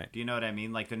again? Right. Do you know what I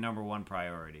mean? Like the number one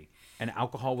priority. And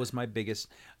alcohol was not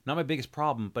my biggest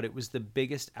problem, but it was the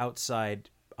biggest outside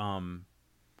thing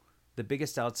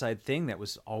that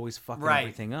was always fucking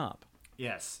everything up.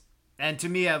 Yes. And to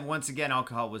me, once again,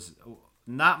 alcohol was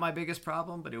not my biggest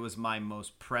problem, but it was my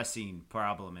most pressing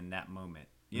problem in that moment.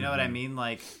 You know what I mean?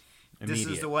 Like, this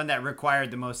is the one that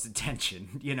required the most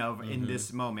attention, in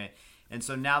this moment. And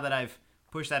so now that I've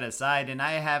pushed that aside, and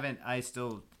I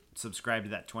still subscribe to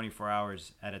that 24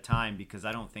 hours at a time because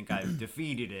I don't think I've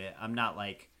defeated it. I'm not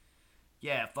like,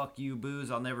 yeah, fuck you, booze,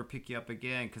 I'll never pick you up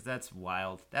again, because that's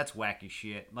wild. That's wacky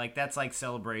shit. Like, that's like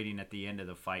celebrating at the end of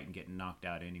the fight and getting knocked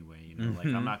out anyway, Like,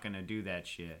 I'm not going to do that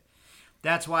shit.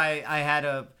 That's why I had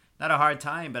not a hard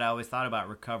time, but I always thought about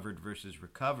recovered versus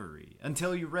recovery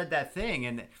until you read that thing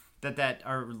and that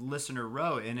our listener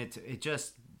wrote, and it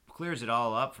just clears it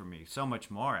all up for me so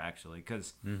much more, actually,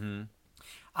 because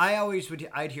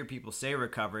I'd hear people say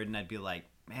recovered, and I'd be like,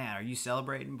 man, are you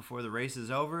celebrating before the race is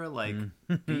over? Like,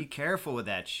 be careful with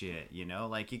that shit,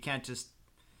 Like, you can't just,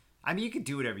 you can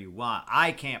do whatever you want.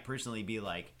 I can't personally be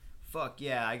like, fuck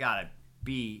yeah, I gotta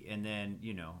beat, and then,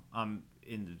 I'm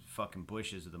in the fucking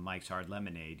bushes with the Mike's Hard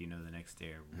Lemonade, the next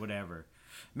day or whatever.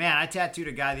 Man, I tattooed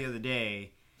a guy the other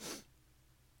day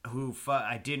who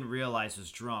I didn't realize was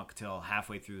drunk till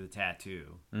halfway through the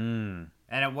tattoo. And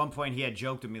at one point he had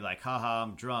joked with me like, haha,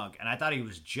 I'm drunk. And I thought he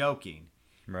was joking.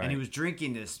 Right. And he was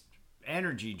drinking this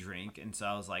energy drink. And so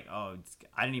I was like, oh,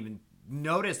 I didn't even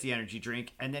notice the energy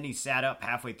drink. And then he sat up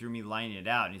halfway through me lining it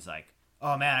out. And he's like,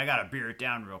 oh man, I got to beer it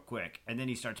down real quick. And then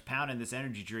he starts pounding this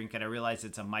energy drink. And I realized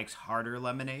it's a Mike's Harder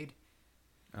Lemonade.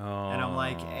 Oh. And I'm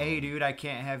like, hey dude, I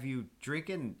can't have you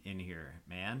drinking in here,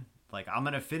 man. Like, I'm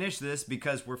gonna finish this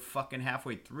because we're fucking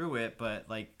halfway through it, but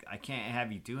like, I can't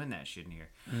have you doing that shit in here.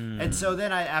 And so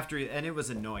then and it was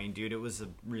annoying, dude. It was a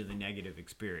really negative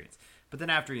experience. But then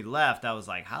after he left, I was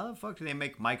like, how the fuck do they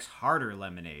make Mike's Harder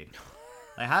lemonade?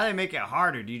 Like, how do they make it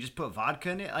harder? Do you just put vodka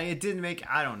in it? Like, it didn't make.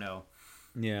 I don't know.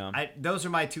 Yeah. Those are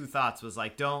my two thoughts. Was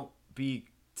like, don't be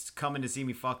coming to see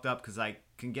me fucked up because I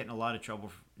can get in a lot of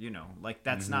trouble. Like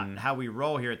that's not how we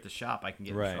roll here at the shop. I can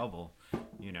get in trouble.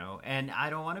 And I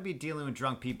don't want to be dealing with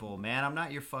drunk people, man. I'm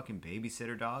not your fucking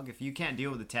babysitter, dog. If you can't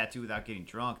deal with a tattoo without getting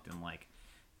drunk, then like,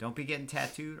 don't be getting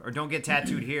tattooed, or don't get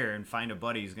tattooed here and find a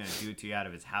buddy who's gonna do it to you out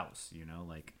of his house.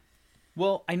 Like.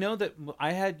 Well, I know that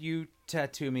I had you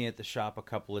tattoo me at the shop a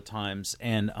couple of times,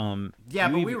 and yeah,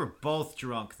 but we were both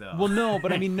drunk though. Well, no,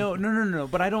 but I mean, no.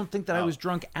 But I don't think that I was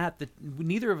drunk at the.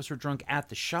 Neither of us were drunk at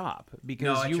the shop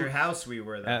because at your house we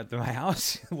were. Though. At my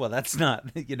house. Well, that's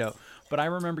not But I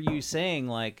remember you saying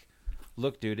like,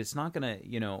 "Look, dude, it's not gonna.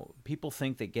 People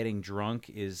think that getting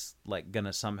drunk is like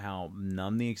gonna somehow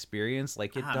numb the experience.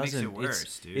 Like it doesn't. It makes it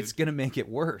worse, dude. It's gonna make it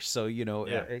worse. So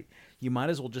you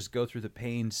might as well just go through the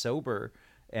pain sober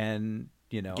and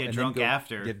get drunk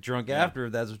after. Get drunk after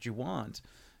if that's what you want,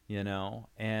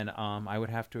 And I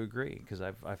would have to agree because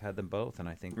I've had them both, and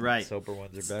I think the sober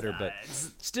ones are better. But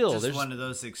still, there's one of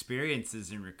those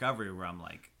experiences in recovery where I'm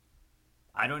like,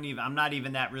 I'm not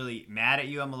even that really mad at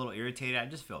you. I'm a little irritated. I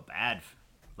just feel bad.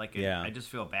 I just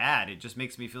feel bad. It just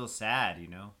makes me feel sad,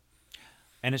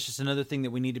 And it's just another thing that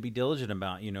we need to be diligent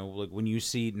about, like when you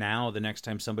see now the next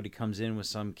time somebody comes in with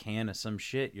some can of some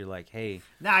shit, you're like, hey.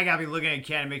 Now I gotta be looking at a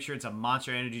can and make sure it's a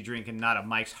Monster Energy drink and not a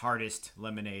Mike's Hardest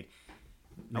lemonade.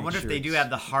 I wonder if they do have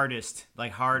the hardest,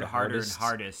 like harder and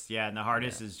hardest. Yeah, and the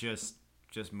hardest is just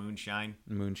moonshine.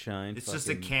 Moonshine. It's just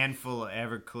a can full of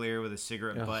Everclear with a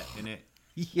cigarette butt in it.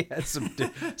 Yeah,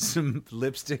 some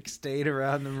lipstick stain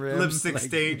around the rim. Lipstick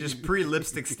stain, just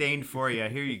pre-lipstick stained for you.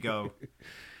 Here you go.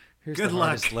 Here's Good the luck.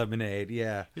 Hardest lemonade,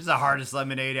 yeah. Here's the hardest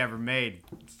lemonade ever made.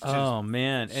 Oh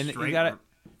man, and you got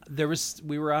it.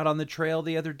 We were out on the trail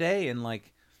the other day, and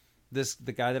like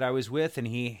the guy that I was with, and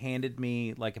he handed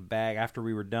me like a bag after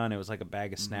we were done. It was like a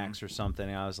bag of snacks or something.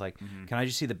 And I was like, "Can I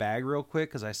just see the bag real quick?"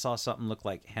 Because I saw something look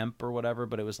like hemp or whatever,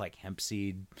 but it was like hemp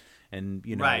seed and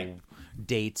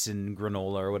dates and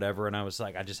granola or whatever. And I was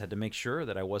like, I just had to make sure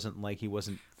that he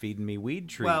wasn't feeding me weed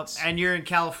treats. Well, and you're in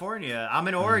California. I'm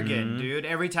in Oregon, dude.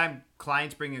 Every time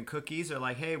clients bring in cookies, they're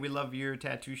like, "Hey, we love your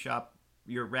tattoo shop.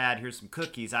 You're rad. Here's some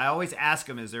cookies." I always ask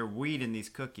them, "Is there weed in these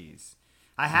cookies?"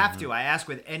 I have to. I ask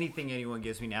with anything anyone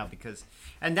gives me now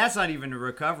and that's not even a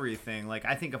recovery thing. Like,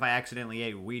 I think if I accidentally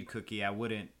ate a weed cookie, I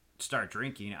wouldn't start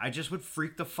drinking. I just would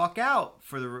freak the fuck out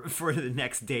for the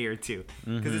next day or two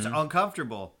because it's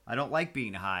uncomfortable. I don't like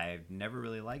being high. I've never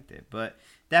really liked it. But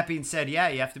that being said, yeah,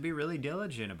 you have to be really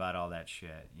diligent about all that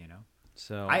shit,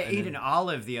 So I ate an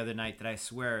olive the other night that I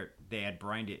swear they had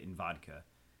brined it in vodka.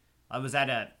 I was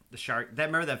at the Shark.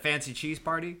 Remember that fancy cheese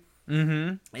party?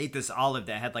 I ate this olive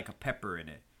that had like a pepper in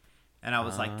it. And I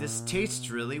was like, this tastes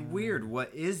really weird.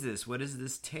 What is this? What is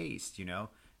this taste,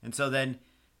 And so then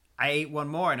I ate one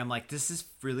more, and I'm like, this is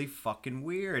really fucking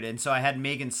weird. And so I had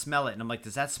Megan smell it, and I'm like,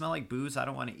 does that smell like booze? I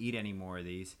don't want to eat any more of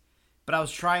these. But I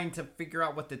was trying to figure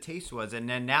out what the taste was. And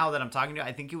then now that I'm talking to you,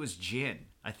 I think it was gin.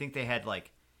 I think they had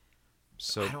like...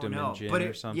 soaked them in gin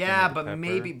or something. Yeah, but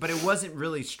maybe... But it wasn't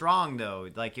really strong, though.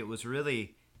 Like, it was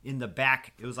really... in the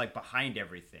back, it was like behind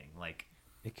everything. Like,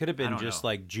 it could have been just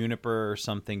like juniper or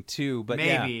something too. But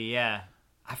maybe, yeah.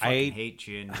 I fucking hate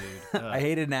gin, dude. I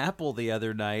ate an apple the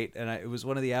other night, and it was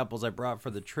one of the apples I brought for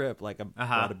the trip. Like, I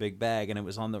brought a big bag, and it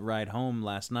was on the ride home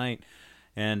last night.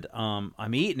 And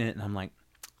I'm eating it, and I'm like,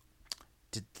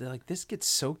 did this get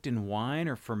soaked in wine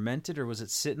or fermented, or was it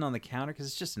sitting on the counter? Because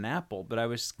it's just an apple. But I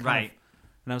was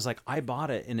and I was like, I bought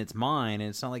it, and it's mine, and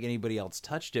it's not like anybody else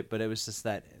touched it. But it was just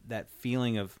that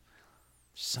feeling of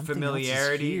something familiarity.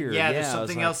 Else is here. Yeah, there's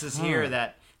something else is here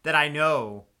that I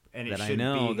know, and it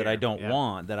shouldn't be here. That I don't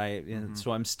want. And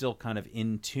so I'm still kind of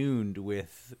in tuned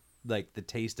with like the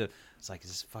taste of. It's like, is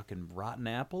this fucking rotten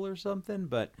apple or something?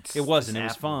 But it wasn't. It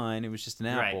was fine. It was just an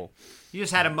apple. You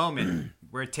just had a moment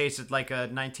where it tasted like a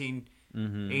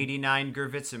 1989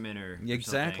 Gewürztraminer or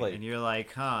exactly, something. And you're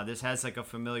like, this has like a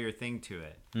familiar thing to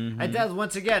it. And that,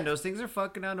 once again, those things are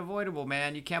fucking unavoidable,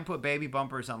 man. You can't put baby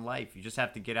bumpers on life. You just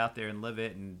have to get out there and live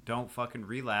it, and don't fucking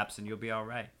relapse, and you'll be all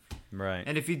right. Right.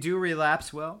 And if you do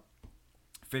relapse, well,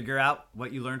 figure out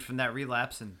what you learned from that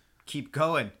relapse and keep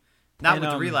going. Not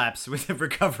with the relapse, with the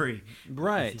recovery.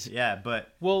 Right. Yeah,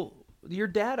 but... Well, your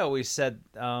dad always said,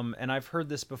 and I've heard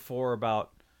this before about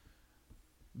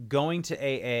going to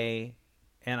AA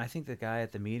And I think the guy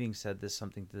at the meeting said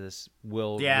something to this,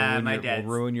 will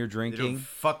ruin your It'll drinking.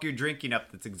 fuck your drinking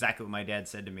up. That's exactly what my dad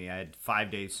said to me. I had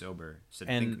 5 days sober. Said,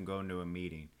 think I'm going to a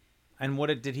meeting. And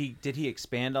did he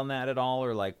expand on that at all?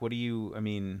 Or like,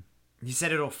 He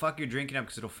said it'll fuck your drinking up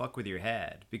because it'll fuck with your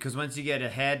head. Because once you get a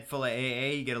head full of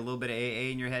AA, you get a little bit of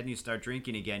AA in your head and you start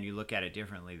drinking again, you look at it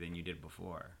differently than you did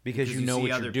before. Because you know see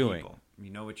what other you're doing. people. You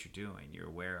know what you're doing. You're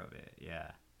aware of it. Yeah.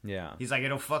 Yeah. He's like,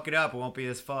 it'll fuck it up. It won't be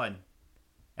as fun.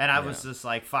 And I was just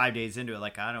like 5 days into it,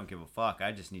 like, I don't give a fuck.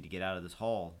 I just need to get out of this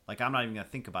hole. Like, I'm not even going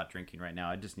to think about drinking right now.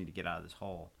 I just need to get out of this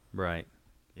hole. Right.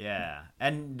 Yeah.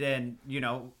 And then,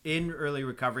 in early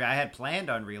recovery, I had planned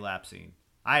on relapsing.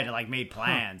 I had, like, made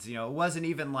plans. It wasn't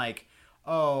even like,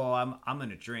 oh, I'm going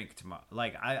to drink tomorrow.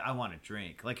 Like, I want to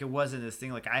drink. Like, it wasn't this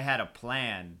thing. Like, I had a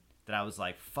plan that I was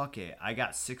like, fuck it. I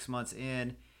got 6 months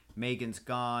in. Megan's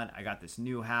gone. I got this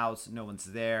new house. No one's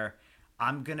there.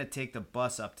 I'm going to take the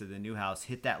bus up to the new house,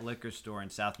 hit that liquor store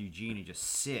in South Eugene, and just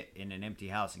sit in an empty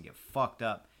house and get fucked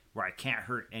up where I can't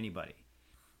hurt anybody.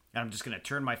 And I'm just going to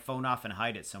turn my phone off and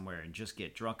hide it somewhere and just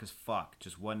get drunk as fuck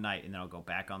just one night, and then I'll go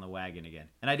back on the wagon again.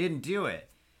 And I didn't do it.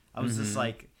 I was just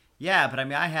like, yeah, but I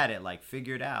mean, I had it like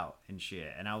figured out and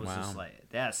shit. And I was just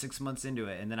like, 6 months into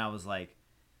it. And then I was like,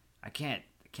 I can't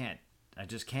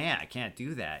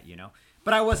do that,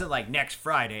 But I wasn't like next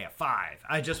Friday at 5.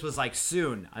 I just was like,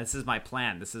 soon. This is my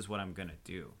plan. This is what I'm gonna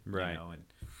do. Right. And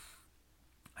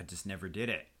I just never did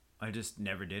it.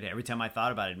 Every time I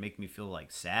thought about it, it'd make me feel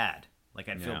like sad. Like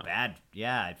I'd feel bad.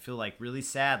 Yeah, I'd feel like really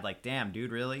sad. Like, damn,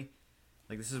 dude, really?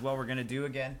 Like this is what we're gonna do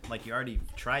again? Like you already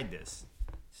tried this.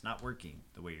 It's not working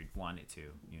the way you want it to.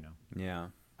 Yeah.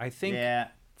 I think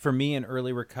for me in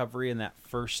early recovery in that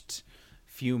first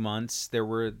few months, there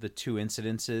were the 2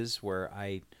 incidences where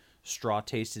I straw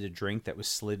tasted a drink that was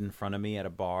slid in front of me at a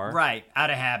bar. Right. Out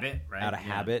of habit. Right. Out of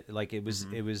habit. Like it was,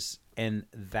 and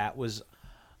that was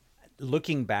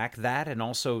looking back and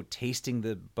also tasting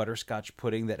the butterscotch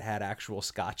pudding that had actual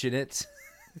scotch in it.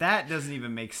 That doesn't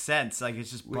even make sense. Like it's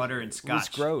just butter and scotch. It was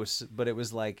gross, but it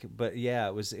was like,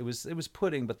 it was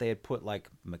pudding, but they had put like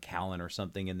Macallan or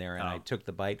something in there and I took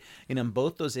the bite. And in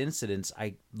both those incidents,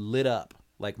 I lit up.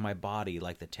 Like my body,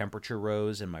 like the temperature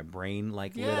rose and my brain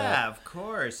lit up. Yeah, of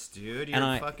course, dude. You're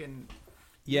fucking...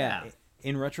 Yeah.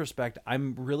 In retrospect,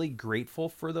 I'm really grateful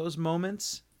for those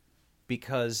moments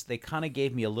because they kind of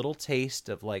gave me a little taste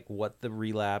of like what the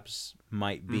relapse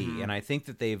might be. And I think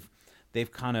that they've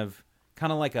kind of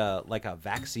like a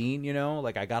vaccine,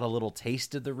 like I got a little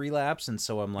taste of the relapse. And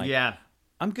so I'm like,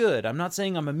 I'm good. I'm not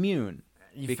saying I'm immune.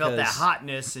 You felt that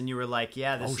hotness, and you were like,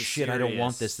 "Yeah, this is shit! serious. I don't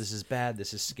want this. This is bad.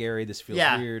 This is scary. This feels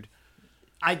weird."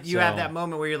 You have that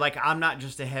moment where you're like, "I'm not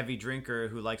just a heavy drinker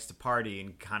who likes to party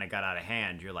and kind of got out of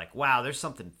hand." You're like, "Wow, there's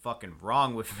something fucking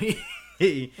wrong with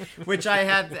me," which I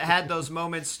had those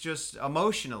moments just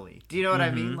emotionally. Do you know what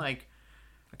I mean? Like,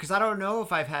 because I don't know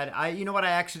if I've had. You know what?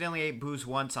 I accidentally ate booze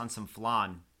once on some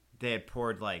flan. They had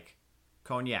poured like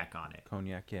cognac on it.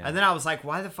 Cognac, yeah. And then I was like,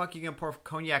 why the fuck are you gonna pour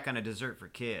cognac on a dessert for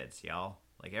kids, y'all?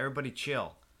 Like, everybody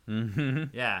chill.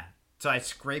 Mm-hmm. Yeah. So I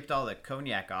scraped all the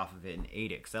cognac off of it and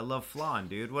ate it because I love flan,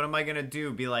 dude. What am I gonna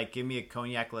do? Be like, give me a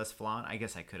cognac-less flan? I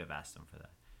guess I could have asked them for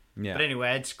that. Yeah. But anyway,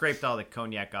 I'd scraped all the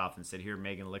cognac off and said, here,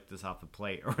 Megan, lick this off the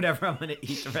plate or whatever. I'm gonna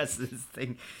eat the rest of this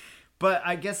thing. But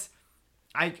I guess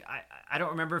I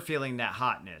don't remember feeling that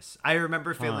hotness. I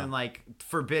remember feeling like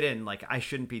forbidden, like I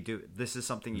shouldn't be this is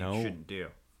something you shouldn't do.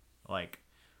 Like,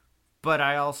 but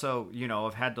I also,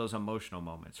 have had those emotional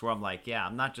moments where I'm like, yeah,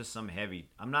 I'm not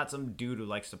some dude who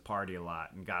likes to party a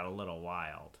lot and got a little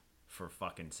wild for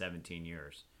fucking 17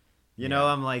 years.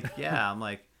 I'm like, I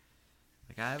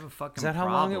have a fucking Is that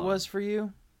problem. How long it was for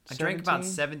you? I drank about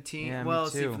 17. Yeah, well,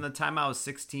 see, from the time I was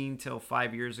 16 till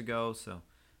 5 years ago, so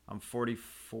I'm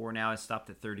 44 now. I stopped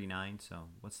at 39, so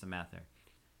what's the math there?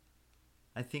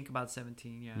 I think about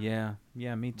 17, yeah.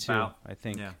 Yeah, me too, I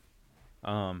think.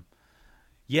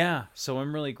 Yeah, so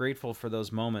I'm really grateful for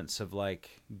those moments of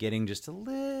like getting just a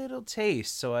little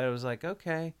taste. So I was like,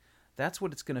 okay, that's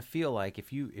what it's going to feel like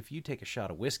if you take a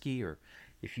shot of whiskey or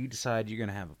if you decide you're going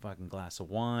to have a fucking glass of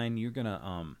wine, you're going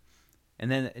to and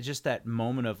then it's just that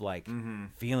moment of like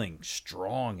feeling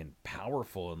strong and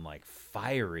powerful and like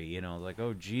fiery, like,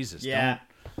 oh Jesus,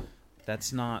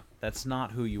 that's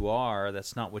not who you are,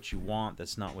 that's not what you want,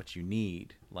 that's not what you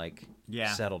need. Like,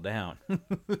 settle down.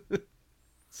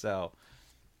 So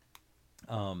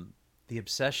the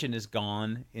obsession is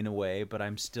gone in a way, but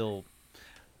I'm still...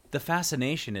 The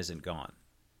fascination isn't gone,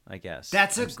 I guess.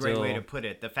 That's a great way to put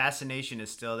it. The fascination is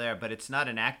still there, but it's not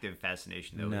an active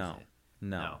fascination, though, no, is it?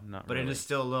 No, not but really. It is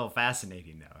still a little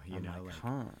fascinating, though.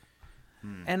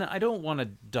 And I don't want to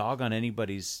dog on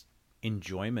anybody's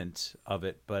enjoyment of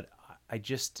it, but I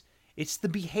just, it's the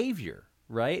behavior,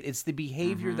 right? It's the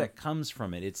behavior that comes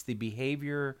from it. It's the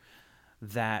behavior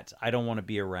that I don't want to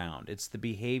be around. It's the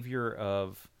behavior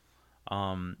of,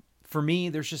 for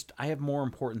me, I have more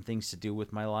important things to do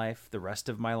with my life, the rest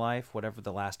of my life, whatever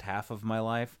the last half of my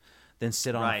life, than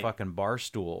sit on a fucking bar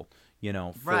stool,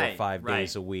 4 or 5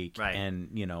 days a week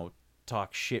and,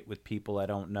 talk shit with people I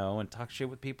don't know and talk shit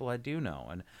with people I do know.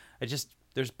 And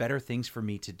there's better things for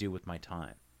me to do with my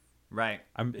time. Right.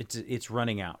 It's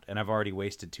running out, and I've already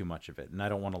wasted too much of it. And I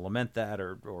don't want to lament that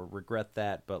or regret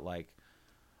that, but like,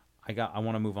 I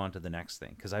want to move on to the next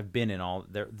thing, because I've been in all,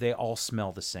 they all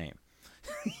smell the same.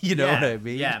 You know what I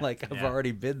mean? Yeah. Like, I've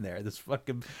already been there.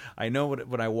 I know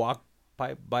when I walk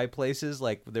by places,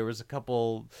 like there was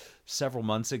several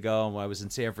months ago when I was in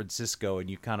San Francisco, and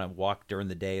you kind of walk during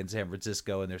the day in San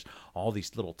Francisco, and there's all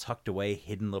these little tucked away,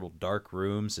 hidden little dark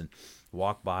rooms, and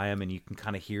walk by them, and you can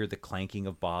kind of hear the clanking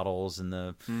of bottles and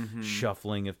the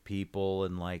shuffling of people,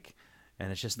 and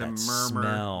it's just the that murmur.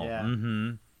 Smell.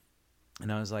 Yeah.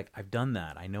 And I was like, I've done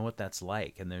that. I know what that's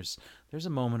like. And there's a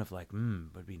moment of like,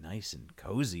 it'd be nice and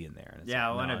cozy in there. And it's I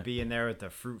want to be in there with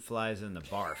the fruit flies and the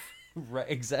barf. Right,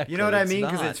 exactly. You know what I mean?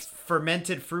 Because it's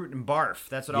fermented fruit and barf.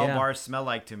 That's what all bars smell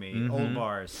like to me. Old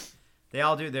bars. They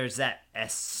all do. There's that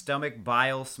stomach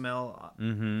bile smell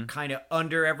kind of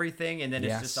under everything. And then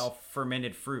it's just all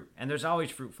fermented fruit. And there's always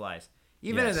fruit flies.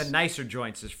 Even in the nicer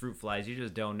joints, there's fruit flies. You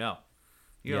just don't know.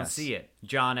 You don't see it.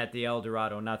 John at the El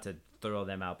Dorado, not to throw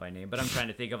them out by name, but I'm trying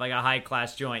to think of like a high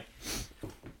class joint.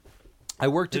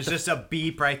 There's just a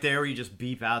beep right there where you just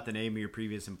beep out the name of your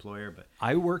previous employer. But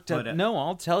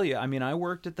I'll tell you. I mean, I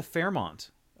worked at the Fairmont.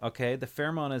 Okay, the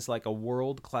Fairmont is like a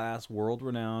world class, world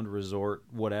renowned resort,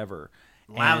 whatever.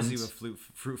 Lousy with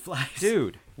fruit flies,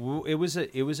 dude. It was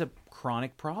a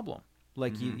chronic problem.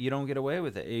 Like you don't get away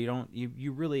with it.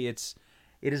 You really it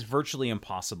is virtually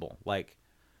impossible. Like.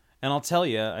 And I'll tell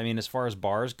you, I mean, as far as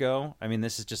bars go, I mean,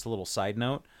 this is just a little side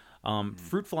note.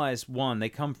 Fruit flies,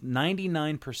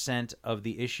 99% of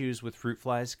the issues with fruit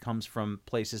flies comes from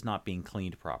places not being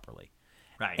cleaned properly.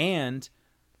 Right. And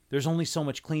there's only so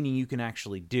much cleaning you can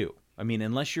actually do. I mean,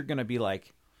 unless you're going to be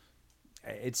like,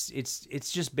 it's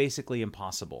just basically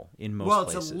impossible in most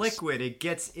places. Well, it's a liquid. It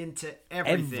gets into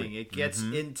everything. It gets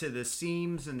into the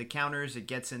seams and the counters. It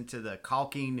gets into the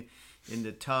caulking in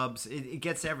the tubs. It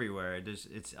gets everywhere.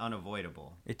 It's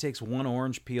unavoidable. It takes one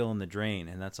orange peel in the drain,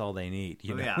 and that's all they need.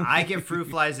 You know? Yeah, I get fruit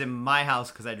flies in my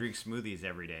house because I drink smoothies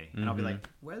every day. And I'll be like,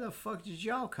 where the fuck did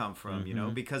y'all come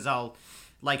from? Because I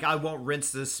won't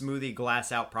rinse the smoothie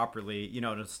glass out properly,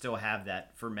 to still have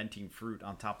that fermenting fruit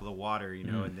on top of the water,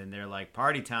 and then they're like,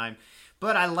 party time.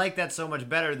 But I like that so much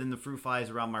better than the fruit flies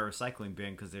around my recycling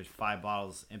bin, because there's 5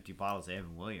 empty bottles of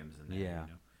Evan Williams in there.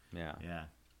 Yeah.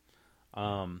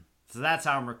 So that's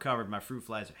how I'm recovered. My fruit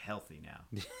flies are healthy now.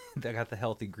 They got the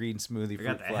healthy green smoothie fruit flies. They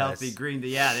got the healthy green.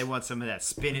 Yeah, they want some of that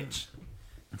spinach,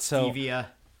 stevia.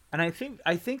 And I think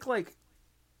like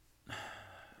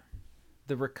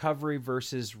the recovery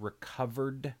versus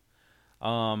recovered,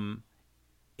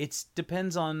 it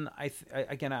depends on.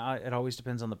 It always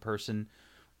depends on the person.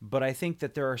 But I think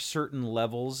that there are certain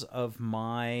levels of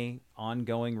my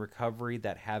ongoing recovery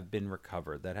that have been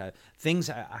recovered. Things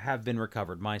have been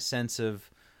recovered. My sense of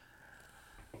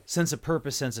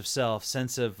purpose, sense of self,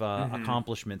 sense of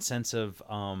accomplishment, sense of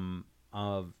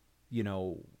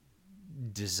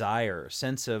desire,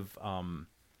 sense of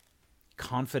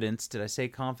confidence. Did I say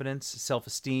confidence?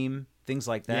 Self-esteem, things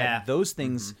like that. Yeah. Those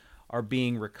things are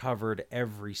being recovered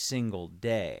every single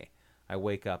day. I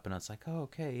wake up and it's like, oh,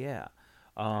 okay, yeah.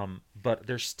 But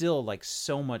there's still like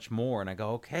so much more, and I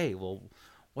go, okay, well,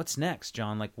 what's next,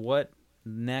 John? Like, what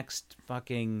next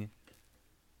fucking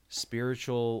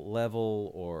spiritual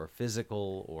level or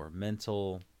physical or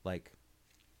mental, like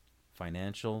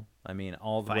financial? I mean,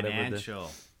 all the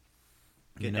financial.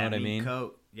 You know what I mean?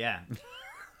 Coat. Yeah.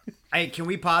 Hey, can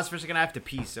we pause for a second? I have to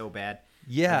pee so bad.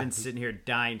 Yeah. I've been sitting here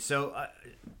dying. So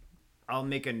I'll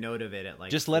make a note of it at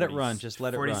like just let it run. Just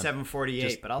let it run.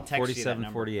 4748, but I'll text you that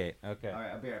number. 4748. Okay. All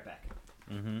right, I'll be right back.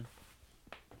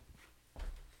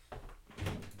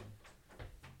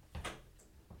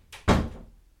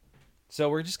 So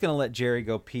we're just gonna let Jerry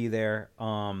go pee there.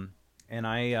 And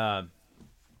I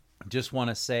just want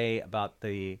to say about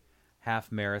the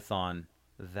half marathon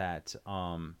that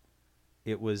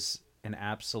it was an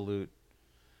absolute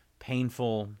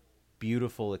painful,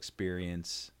 beautiful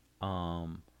experience.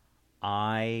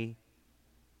 I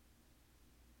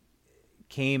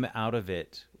came out of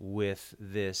it with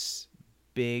this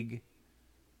big,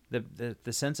 the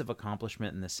sense of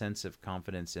accomplishment and the sense of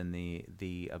confidence and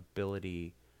the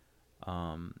ability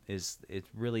is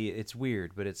it's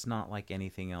weird, but it's not like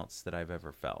anything else that I've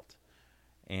ever felt.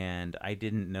 And I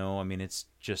didn't know. I mean, it's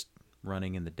just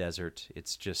running in the desert.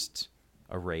 It's just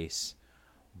a race.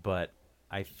 But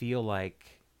I feel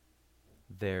like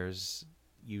there's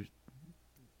you.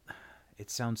 It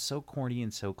sounds so corny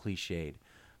and so cliched,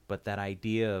 but that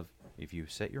idea of if you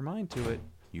set your mind to it,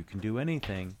 you can do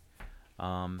anything,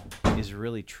 is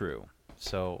really true.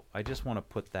 So I just want to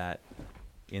put that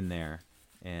in there.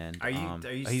 And Are you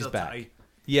he's still back.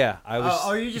 Yeah, I was.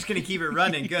 Oh, you're just gonna keep it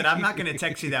running. Good. I'm not gonna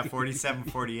text you that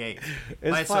 4748.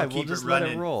 It's fine. We'll just let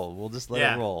it roll. We'll just let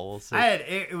it roll. We'll see.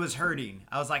 It was hurting.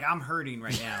 I was like, I'm hurting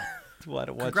right now.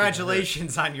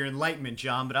 Congratulations on your enlightenment,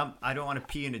 John. But I don't want to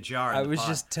pee in a jar. I was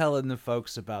just telling the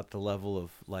folks about the level of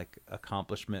like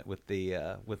accomplishment with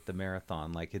the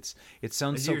marathon. Like it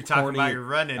sounds so you were corny. talking about your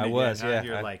running. I was. Yeah.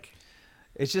 You're like.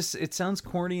 It's just it sounds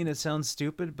corny and it sounds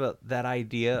stupid, but that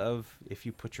idea of if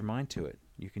you put your mind to it,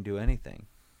 you can do anything.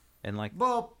 And like,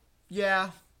 well, yeah,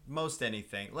 most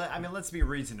anything. I mean, let's be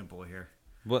reasonable here.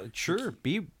 Well, sure,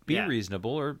 be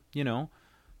reasonable, or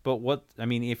but what I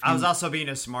mean, if you, I was also being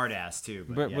a smart ass too.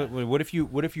 But what if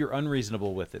you're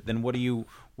unreasonable with it? Then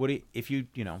if you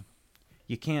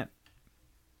can't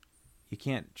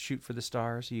shoot for the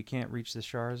stars, you can't reach the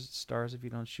stars if you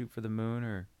don't shoot for the moon,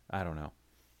 or I don't know.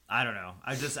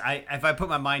 If I put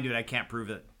my mind to it, I can't prove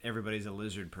that everybody's a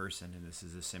lizard person and this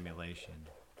is a simulation.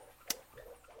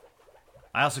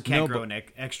 I also can't grow an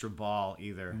extra ball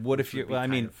either. What if you? Well, I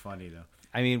mean, funny though.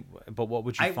 I mean, but what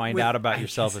would you find out about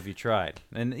yourself if you tried?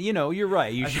 And you're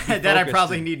right. You should. Then I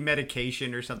probably need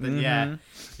medication or something.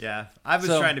 Mm-hmm. Yeah. I was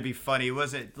trying to be funny. It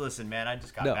wasn't. Listen, man. I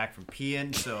just got back from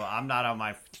peeing, so I'm not on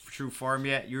my true form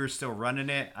yet. You were still running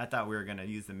it. I thought we were gonna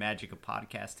use the magic of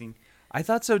podcasting. I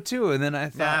thought so too, and then I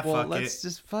thought, let's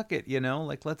just fuck it,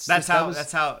 like let's. That's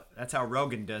how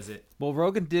Rogan does it. Well,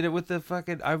 Rogan did it with the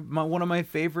fucking. One of my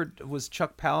favorite was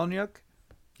Chuck Palahniuk.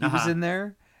 He was in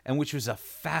there, and which was a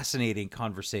fascinating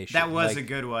conversation. That was a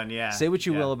good one, yeah. Say what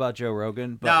you will about Joe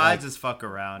Rogan, but I just fuck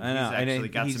around. I know, he's actually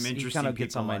got some interesting. He kind of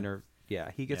gets on my nerve. Yeah,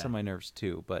 he gets on my nerves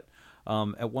too. But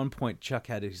at one point, Chuck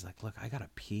he's like, "Look, I gotta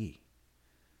pee."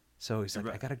 So he's like,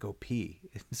 "I gotta go pee."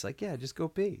 It's like, "Yeah, just go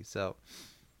pee." So.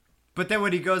 But then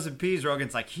when he goes and pees,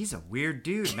 Rogan's like, he's a weird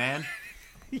dude, man.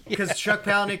 Because Chuck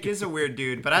Palahniuk is a weird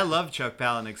dude. But I love Chuck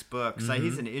Palahniuk's books. Mm-hmm.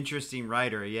 He's an interesting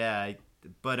writer, yeah.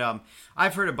 But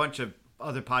I've heard a bunch of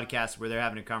other podcasts where they're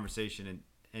having a conversation. And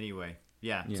anyway,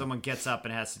 someone gets up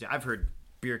and has to do. I've heard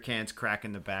beer cans crack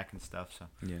in the back and stuff. So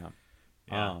yeah.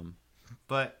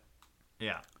 But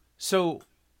yeah. So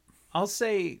I'll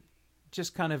say,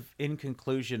 just kind of in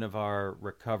conclusion of our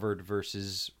recovered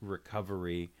versus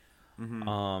recovery.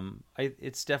 Mm-hmm.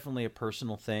 It's definitely a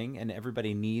personal thing, and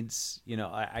everybody needs,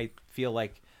 I feel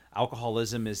like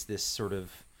alcoholism is this sort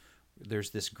of,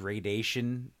 there's this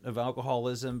gradation of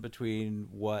alcoholism between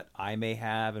what I may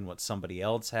have and what somebody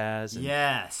else has. And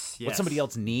yes. What somebody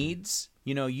else needs.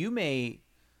 You may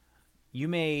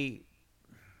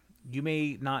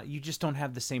not, you just don't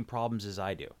have the same problems as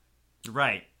I do.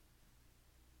 Right.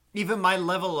 Even my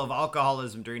level of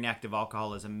alcoholism during active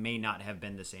alcoholism may not have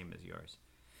been the same as yours.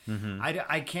 Mm-hmm.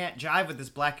 I can't jive with this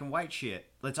black and white shit.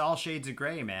 It's all shades of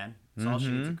gray, man. It's all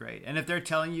shades of gray. And if they're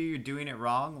telling you you're doing it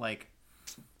wrong, like,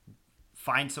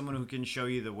 find someone who can show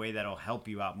you the way that'll help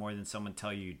you out more than someone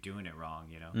tell you you're doing it wrong,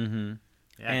 Mm-hmm.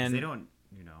 Yeah, and they don't,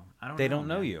 they don't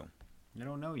know you. They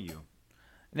don't know you.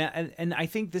 Now, and I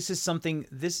think this is something,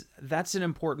 that's an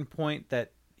important point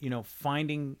that,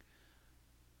 finding,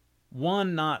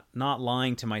 one, not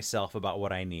lying to myself about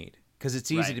what I need. Because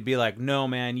it's easy to be like, no,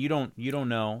 man, you don't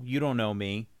know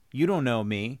me.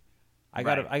 I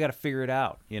gotta figure it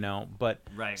out, But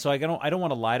so I don't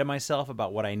want to lie to myself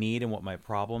about what I need and what my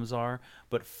problems are.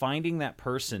 But finding that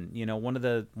person, one of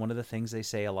the things they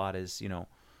say a lot is,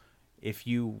 if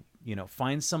you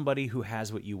find somebody who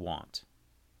has what you want.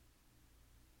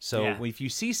 So if you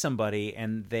see somebody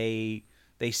and they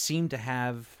seem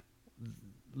to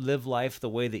live life the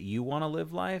way that you want to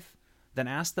live life, then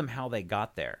ask them how they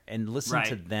got there and listen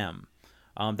to them.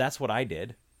 That's what I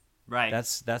did. Right.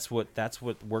 That's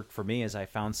what worked for me, is I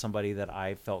found somebody that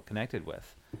I felt connected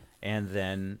with, and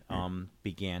then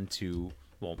began to,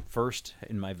 first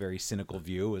in my very cynical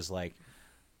view was like,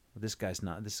 this guy's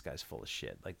full of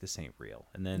shit. Like, this ain't real.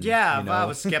 And then I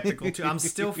was skeptical too. I'm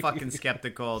still fucking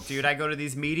skeptical, dude. I go to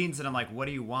these meetings and I'm like, what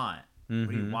do you want? Mm-hmm.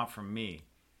 What do you want from me?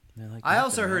 Like, I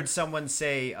also heard someone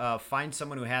say, find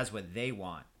someone who has what they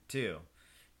want too.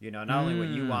 Not only what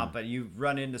you want, but you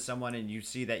run into someone and you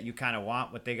see that you kind of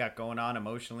want what they got going on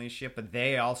emotionally and shit, but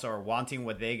they also are wanting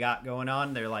what they got going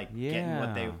on. They're like getting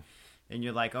what they, and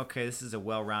you're like, okay, this is a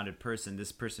well-rounded person.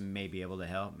 This person may be able to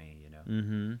help me, you know?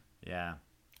 Mm-hmm. Yeah.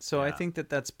 So I think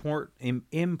that's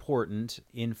important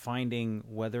in finding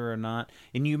whether or not,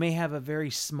 and you may have a very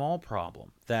small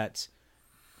problem that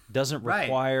doesn't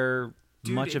require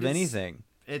much of anything.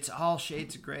 It's all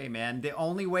shades of gray, man. The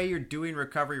only way you're doing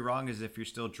recovery wrong is if you're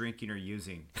still drinking or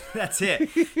using. That's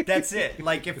it. That's it.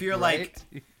 Like, if you're like,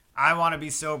 I want to be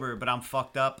sober, but I'm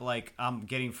fucked up, like, I'm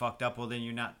getting fucked up, well, then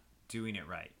you're not doing it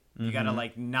right. You got to,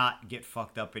 like, not get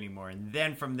fucked up anymore. And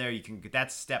then from there, you can,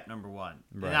 that's step number one.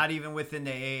 Right. Not even within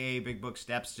the AA Big Book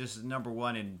steps, just number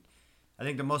one. And I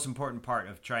think the most important part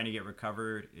of trying to get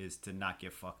recovered is to not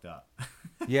get fucked up.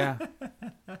 Yeah.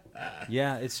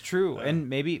 Yeah, it's true. And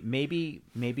maybe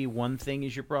one thing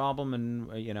is your problem.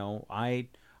 And, you know, I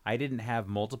didn't have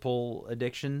multiple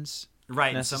addictions.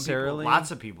 Right. Necessarily.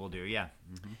 Lots of people do. Yeah.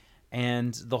 Mm-hmm.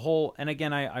 And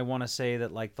again, I want to say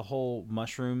that, like, the whole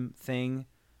mushroom thing,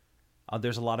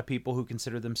 there's a lot of people who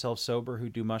consider themselves sober who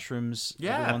do mushrooms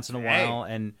every once in a while.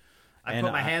 And I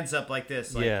put my hands up like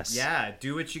this. Like, yes. Yeah,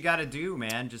 do what you got to do,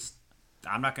 man. Just,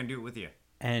 I'm not going to do it with you.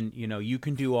 And, you know, you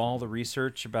can do all the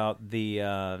research about the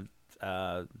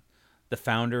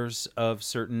founders of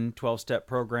certain 12-step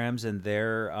programs and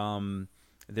their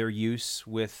use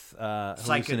with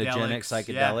hallucinogenic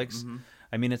psychedelics. Yeah. Mm-hmm.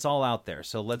 I mean, it's all out there.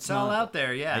 So it's all out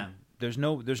there, yeah. There's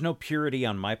no purity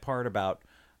on my part about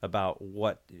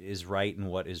what is right and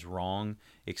what is wrong,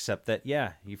 except that,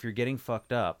 yeah, if you're getting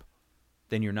fucked up,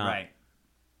 then you're not. Right.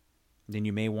 Then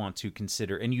you may want to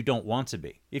consider, and you don't want to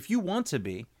be. If you want to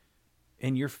be,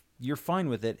 and you're fine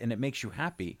with it, and it makes you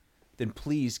happy, then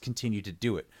please continue to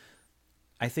do it.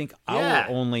 I think our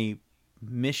only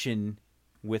mission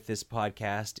with this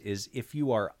podcast is, if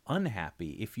you are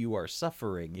unhappy, if you are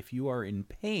suffering, if you are in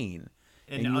pain,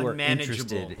 and you are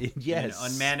interested in, an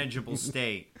unmanageable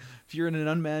state. If you're in an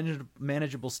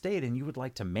unmanageable state and you would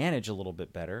like to manage a little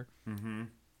bit better,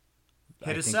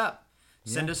 hit us up.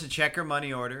 Send us a check or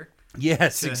money order.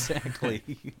 Yes, exactly.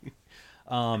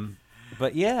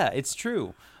 But yeah, it's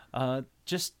true.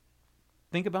 Just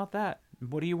think about that.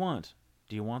 What do you want?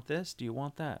 Do you want this? Do you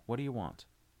want that? What do you want?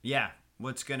 Yeah.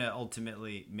 What's going to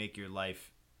ultimately make your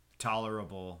life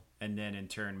tolerable, and then in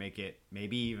turn make it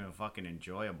maybe even fucking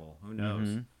enjoyable? Who knows?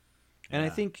 Mm-hmm. And I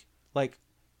think, like,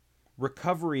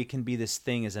 recovery can be this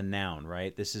thing as a noun,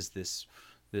 right? This is this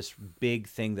big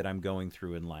thing that I'm going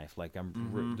through in life. Like,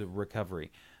 the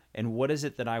recovery. And what is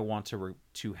it that I want to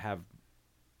have?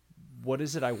 What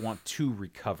is it I want to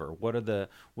recover? What is the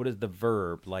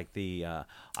verb? Like the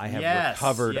I have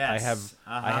recovered. Yes.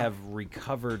 I have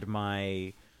recovered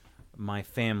my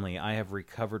family. I have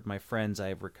recovered my friends. I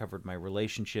have recovered my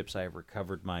relationships. I have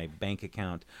recovered my bank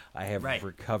account. I have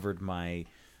recovered my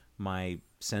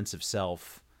sense of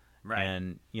self. Right.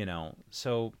 And, you know,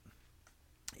 so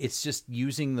it's just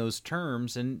using those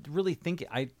terms and really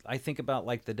I think about,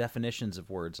 like, the definitions of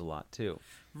words a lot too.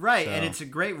 Right. So. And it's a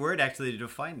great word actually to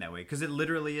define that way, because it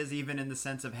literally is, even in the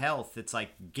sense of health. It's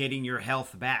like getting your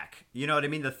health back. You know what I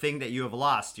mean? The thing that you have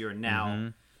lost, you're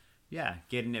now,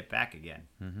 getting it back again.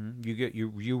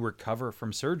 Mm-hmm. You recover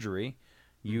from surgery.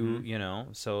 You know,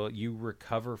 so you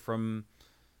recover from,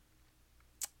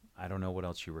 I don't know what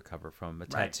else you recover from, a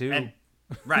tattoo.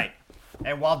 Right.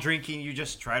 And while drinking, you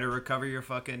just try to recover your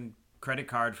fucking credit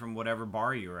card from whatever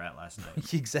bar you were at last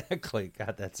night. Exactly.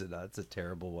 God, that's a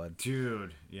terrible one.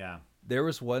 Dude, yeah. There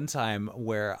was one time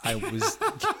where I was...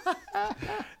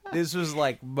 This was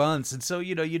like months. And so,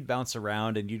 you know, you'd bounce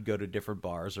around and you'd go to different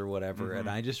bars or whatever. And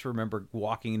I just remember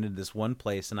walking into this one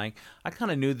place, and I kind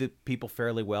of knew the people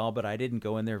fairly well, but I didn't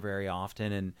go in there very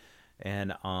often.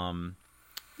 And a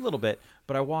little bit.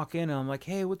 But I walk in and I'm like,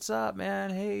 hey, what's up, man?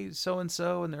 Hey,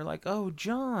 so-and-so. And they're like, oh,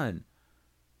 John.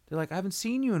 They're like, I haven't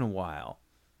seen you in a while.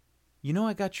 You know,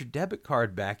 I got your debit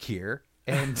card back here.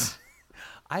 And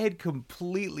I had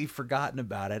completely forgotten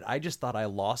about it. I just thought I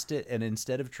lost it. And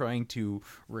instead of trying to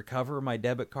recover my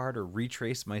debit card or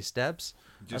retrace my steps,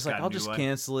 I was like, I'll just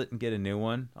cancel it and get a new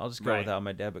one. I'll just go without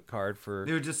my debit card for...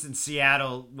 They were just in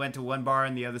Seattle, went to one bar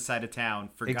on the other side of town,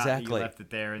 forgot that you left it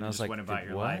there, and just went about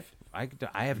your life. I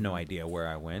have no idea where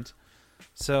I went.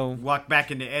 So walked back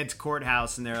into Ed's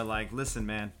courthouse, and they're like, listen,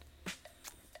 man.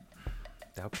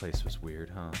 That place was weird,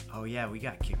 huh? Oh, yeah, we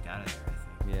got kicked out of there, I think.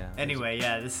 Yeah. Anyway,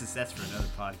 that's for another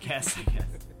podcast, I guess.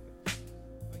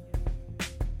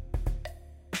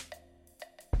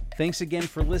 Thanks again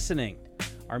for listening.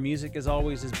 Our music, as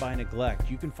always, is by Neglect.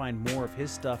 You can find more of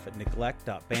his stuff at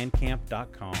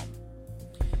neglect.bandcamp.com.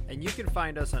 And you can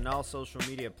find us on all social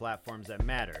media platforms that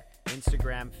matter: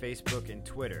 Instagram, Facebook, and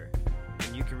Twitter.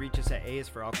 And you can reach us at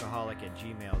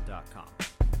aisforalcoholic@gmail.com.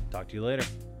 Talk to you later.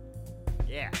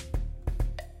 Yeah.